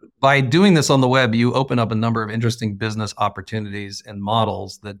by doing this on the web, you open up a number of interesting business opportunities and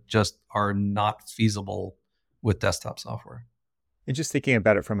models that just are not feasible with desktop software. And just thinking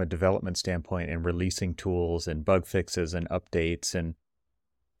about it from a development standpoint and releasing tools and bug fixes and updates, and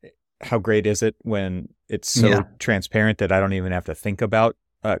how great is it when it's so transparent that I don't even have to think about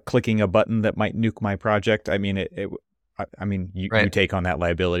clicking a button that might nuke my project. I mean, you take on that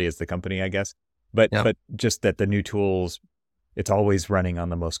liability as the company, I guess, but just that the new tools, it's always running on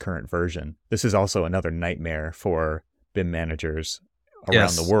the most current version. This is also another nightmare for BIM managers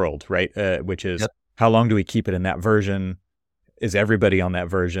around the world, right? Which is how long do we keep it in that version? Is everybody on that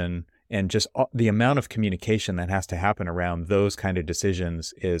version? And just the amount of communication that has to happen around those kind of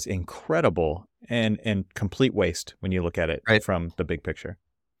decisions is incredible and complete waste when you look at it from the big picture.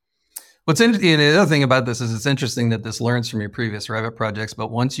 What's interesting, the other thing about this is it's interesting that this learns from your previous Revit projects,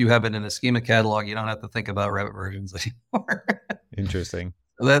 but once you have it in a Schema catalog, you don't have to think about Revit versions anymore. Interesting.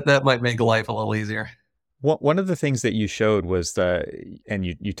 That might make life a little easier. One of the things that you showed was and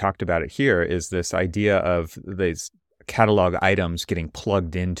you talked about it here, is this idea of these catalog items getting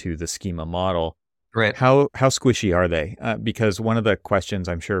plugged into the Schema model. Right. How squishy are they? Because one of the questions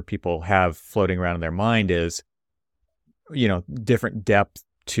I'm sure people have floating around in their mind is, different depth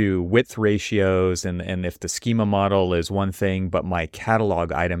to width ratios, and if the schema model is one thing, but my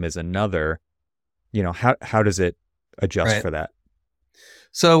catalog item is another, how does it adjust Right. for that?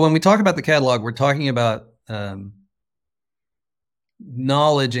 So when we talk about the catalog, we're talking about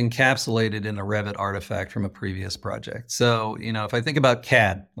knowledge encapsulated in a Revit artifact from a previous project. So, if I think about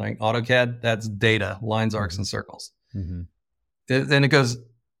CAD, like AutoCAD, that's data, lines, arcs, and circles. Mm-hmm. Then it goes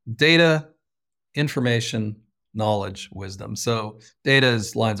data, information, knowledge, wisdom. So data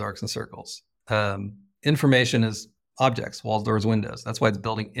is lines, arcs, and circles. Information is objects, walls, doors, windows. That's why it's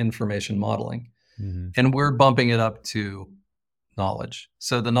building information modeling. Mm-hmm. And we're bumping it up to knowledge.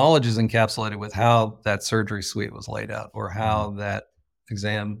 So the knowledge is encapsulated with how that surgery suite was laid out, or how that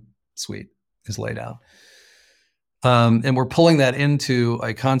exam suite is laid out. And we're pulling that into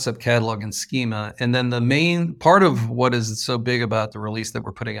a concept catalog and schema. And then the main part of what is so big about the release that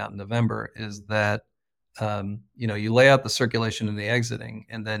we're putting out in November is that, you lay out the circulation and the exiting,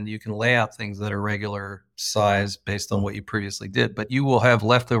 and then you can lay out things that are regular size based on what you previously did, but you will have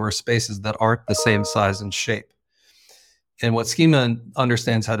leftover spaces that aren't the same size and shape. And what schema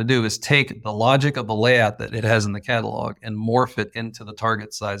understands how to do is take the logic of the layout that it has in the catalog and morph it into the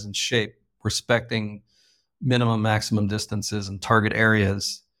target size and shape, respecting minimum, maximum distances and target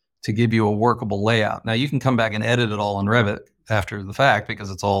areas to give you a workable layout. Now you can come back and edit it all in Revit after the fact,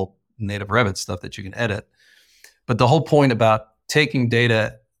 because it's all native Revit stuff that you can edit. But the whole point about taking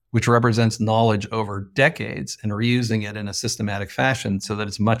data, which represents knowledge over decades, and reusing it in a systematic fashion so that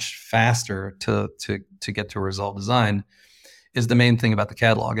it's much faster to get to a resolved design, is the main thing about the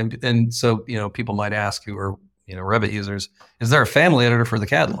catalog. And so, people might ask, who are, Revit users, is there a family editor for the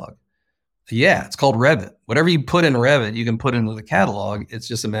catalog? Yeah, it's called Revit. Whatever you put in Revit, you can put into the catalog. It's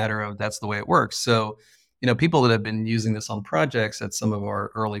just a matter of that's the way it works. So, people that have been using this on projects at some of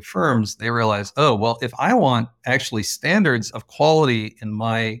our early firms, they realize, oh, well, if I want actually standards of quality in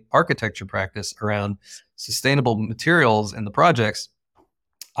my architecture practice around sustainable materials in the projects,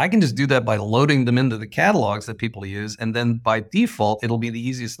 I can just do that by loading them into the catalogs that people use. And then by default, it'll be the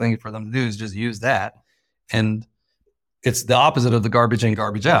easiest thing for them to do is just use that. And it's the opposite of the garbage in,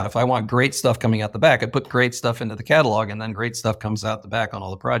 garbage out. If I want great stuff coming out the back, I put great stuff into the catalog, and then great stuff comes out the back on all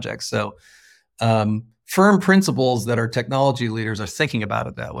the projects. So firm principles that our technology leaders are thinking about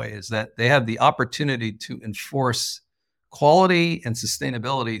it that way is that they have the opportunity to enforce quality and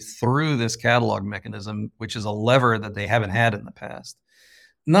sustainability through this catalog mechanism, which is a lever that they haven't had in the past.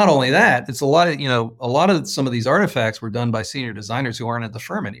 Not only that, it's a lot of some of these artifacts were done by senior designers who aren't at the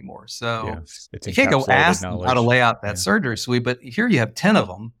firm anymore. So you can't go ask them how to lay out that surgery suite, but here you have 10 of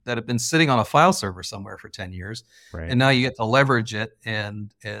them that have been sitting on a file server somewhere for 10 years. Right. And now you get to leverage it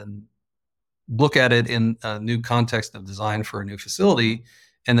and look at it in a new context of design for a new facility,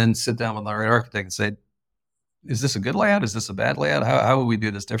 and then sit down with our architect and say, is this a good layout? Is this a bad layout? How would we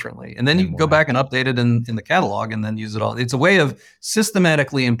do this differently? And then you can go back and update it in the catalog and then use it all. It's a way of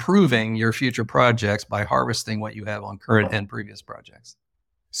systematically improving your future projects by harvesting what you have on current and previous projects.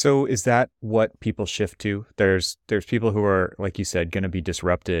 So is that what people shift to? There's people who are, like you said, going to be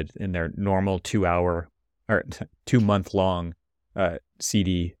disrupted in their normal 2-hour or 2-month long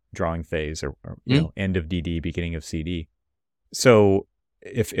CD drawing phase, or end of DD, beginning of CD. So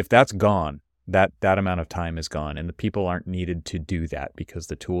if that's gone, that amount of time is gone, and the people aren't needed to do that because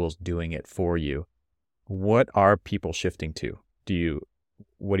the tool's doing it for you. What are people shifting to?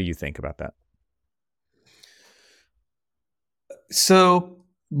 What do you think about that? So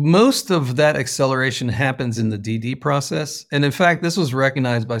most of that acceleration happens in the DD process. And in fact, this was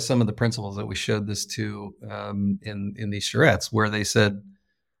recognized by some of the principals that we showed this to in these charrettes, where they said,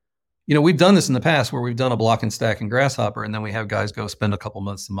 we've done this in the past where we've done a block and stack in Grasshopper, and then we have guys go spend a couple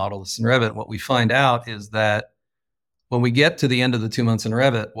months to model this in Revit. What we find out is that when we get to the end of the 2 months in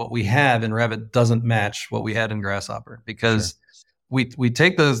Revit, what we have in Revit doesn't match what we had in Grasshopper, because we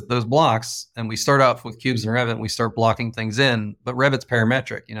take those blocks and we start out with cubes in Revit and we start blocking things in, but Revit's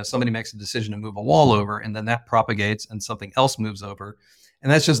parametric. Somebody makes a decision to move a wall over, and then that propagates and something else moves over.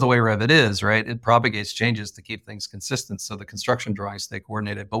 And that's just the way Revit is, right? It propagates changes to keep things consistent so the construction drawings stay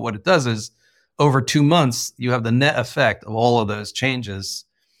coordinated. But what it does is, over 2 months, you have the net effect of all of those changes,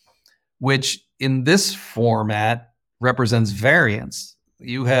 which in this format represents variance.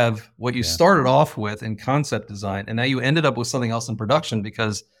 You have what you started off with in concept design, and now you ended up with something else in production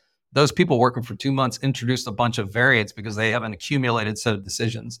because those people working for 2 months introduced a bunch of variance because they have an accumulated set of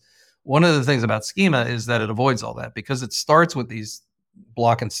decisions. One of the things about schema is that it avoids all that, because it starts with these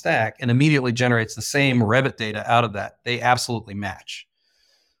block and stack and immediately generates the same Revit data out of that. They absolutely match.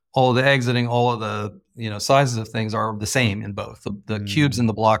 All of the exiting, all of the sizes of things are the same in both. The cubes in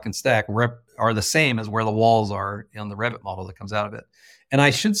the block and stack are the same as where the walls are in the Revit model that comes out of it. And I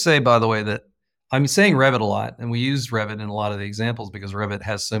should say, by the way, that I'm saying Revit a lot, and we use Revit in a lot of the examples because Revit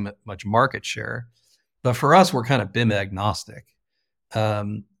has so much market share. But for us, we're kind of BIM agnostic.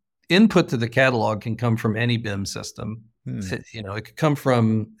 Input to the catalog can come from any BIM system. It could come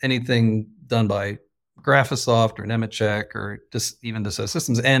from anything done by Graphisoft or Nemetschek or even Dassault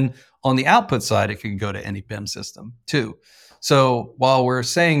Systems. And on the output side, it could go to any BIM system too. So while we're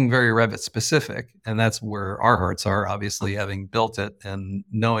saying very Revit specific, and that's where our hearts are, obviously having built it and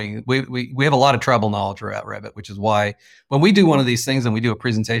knowing we have a lot of tribal knowledge about Revit, which is why when we do one of these things and we do a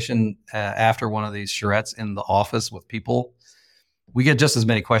presentation after one of these charrettes in the office with people, we get just as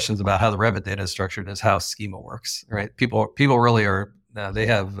many questions about how the Revit data is structured as how schema works, right? People really are, they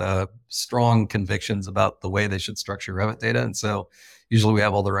have strong convictions about the way they should structure Revit data. And so usually we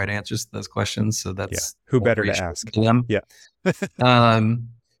have all the right answers to those questions. So that's who better to ask them. Yeah. But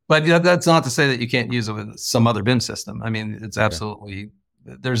that's not to say that you can't use it with some other BIM system. I mean, it's absolutely,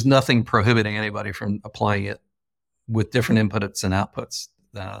 there's nothing prohibiting anybody from applying it with different inputs and outputs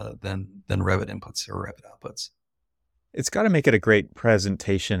than Revit inputs or Revit outputs. It's got to make it a great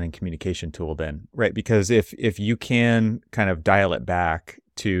presentation and communication tool then, right? Because if you can kind of dial it back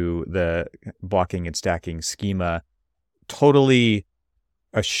to the blocking and stacking schema, totally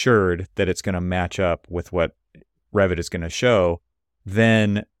assured that it's going to match up with what Revit is going to show,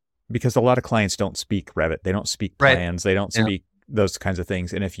 then because a lot of clients don't speak Revit, they don't speak plans, they don't speak those kinds of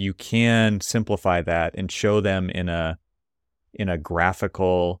things. And if you can simplify that and show them in a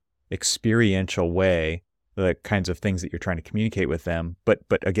graphical, experiential way, the kinds of things that you're trying to communicate with them, but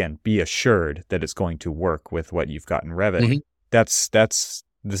again, be assured that it's going to work with what you've got in Revit.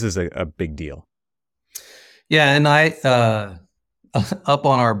 This is a big deal. Yeah, and I up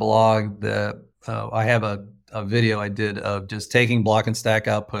on our blog, I have a video I did of just taking block and stack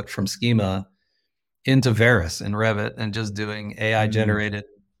output from schema into Veris in Revit and just doing AI generated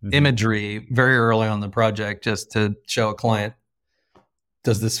imagery very early on the project just to show a client,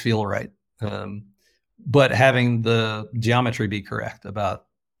 does this feel right? But having the geometry be correct about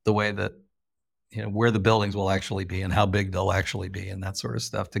the way that, where the buildings will actually be and how big they'll actually be and that sort of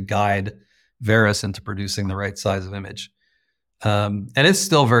stuff to guide Veris into producing the right size of image. And it's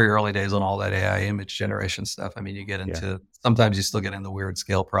still very early days on all that AI image generation stuff. I mean, you get into, sometimes you still get into weird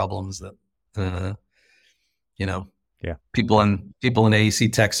scale problems that, people in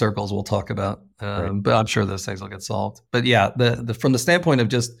AEC tech circles will talk about, but I'm sure those things will get solved. But yeah, from the standpoint of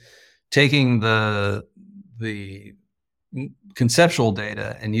just taking the conceptual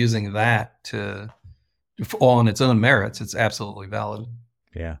data and using that on its own merits, it's absolutely valid.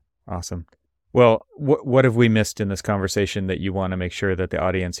 Yeah, awesome. Well, what have we missed in this conversation that you want to make sure that the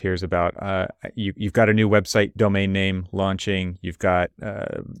audience hears about? You've got a new website domain name launching. You've got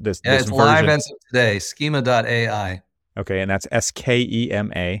this it's version. Live as of today, schema.ai. Okay, and that's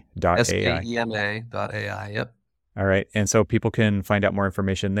SKEMA.ai. SKEMA.ai, yep. All right, and so people can find out more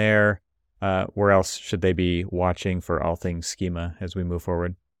information there. Where else should they be watching for all things schema as we move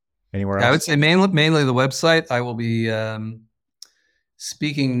forward? Anywhere else? I would say mainly the website. I will be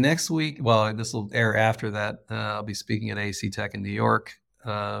speaking next week. Well, this will air after that. I'll be speaking at AEC Tech in New York.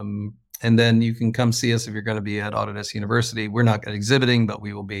 And then you can come see us if you're going to be at Autodesk University. We're not exhibiting, but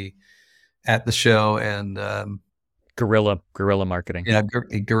we will be at the show and guerrilla marketing. Yeah,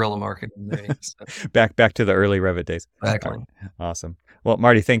 guerrilla marketing. So. Back to the early Revit days. Exactly. Awesome. Well,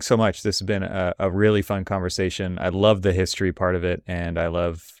 Marty, thanks so much. This has been a really fun conversation. I love the history part of it, and I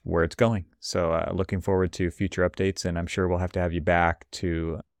love where it's going. So looking forward to future updates, and I'm sure we'll have to have you back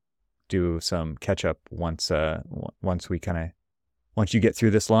to do some catch up once you get through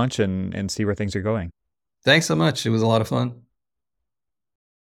this launch and see where things are going. Thanks so much. It was a lot of fun.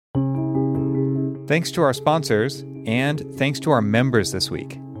 Thanks to our sponsors, and thanks to our members this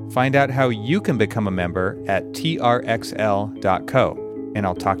week. Find out how you can become a member at trxl.co. And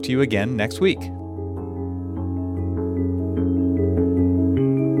I'll talk to you again next week.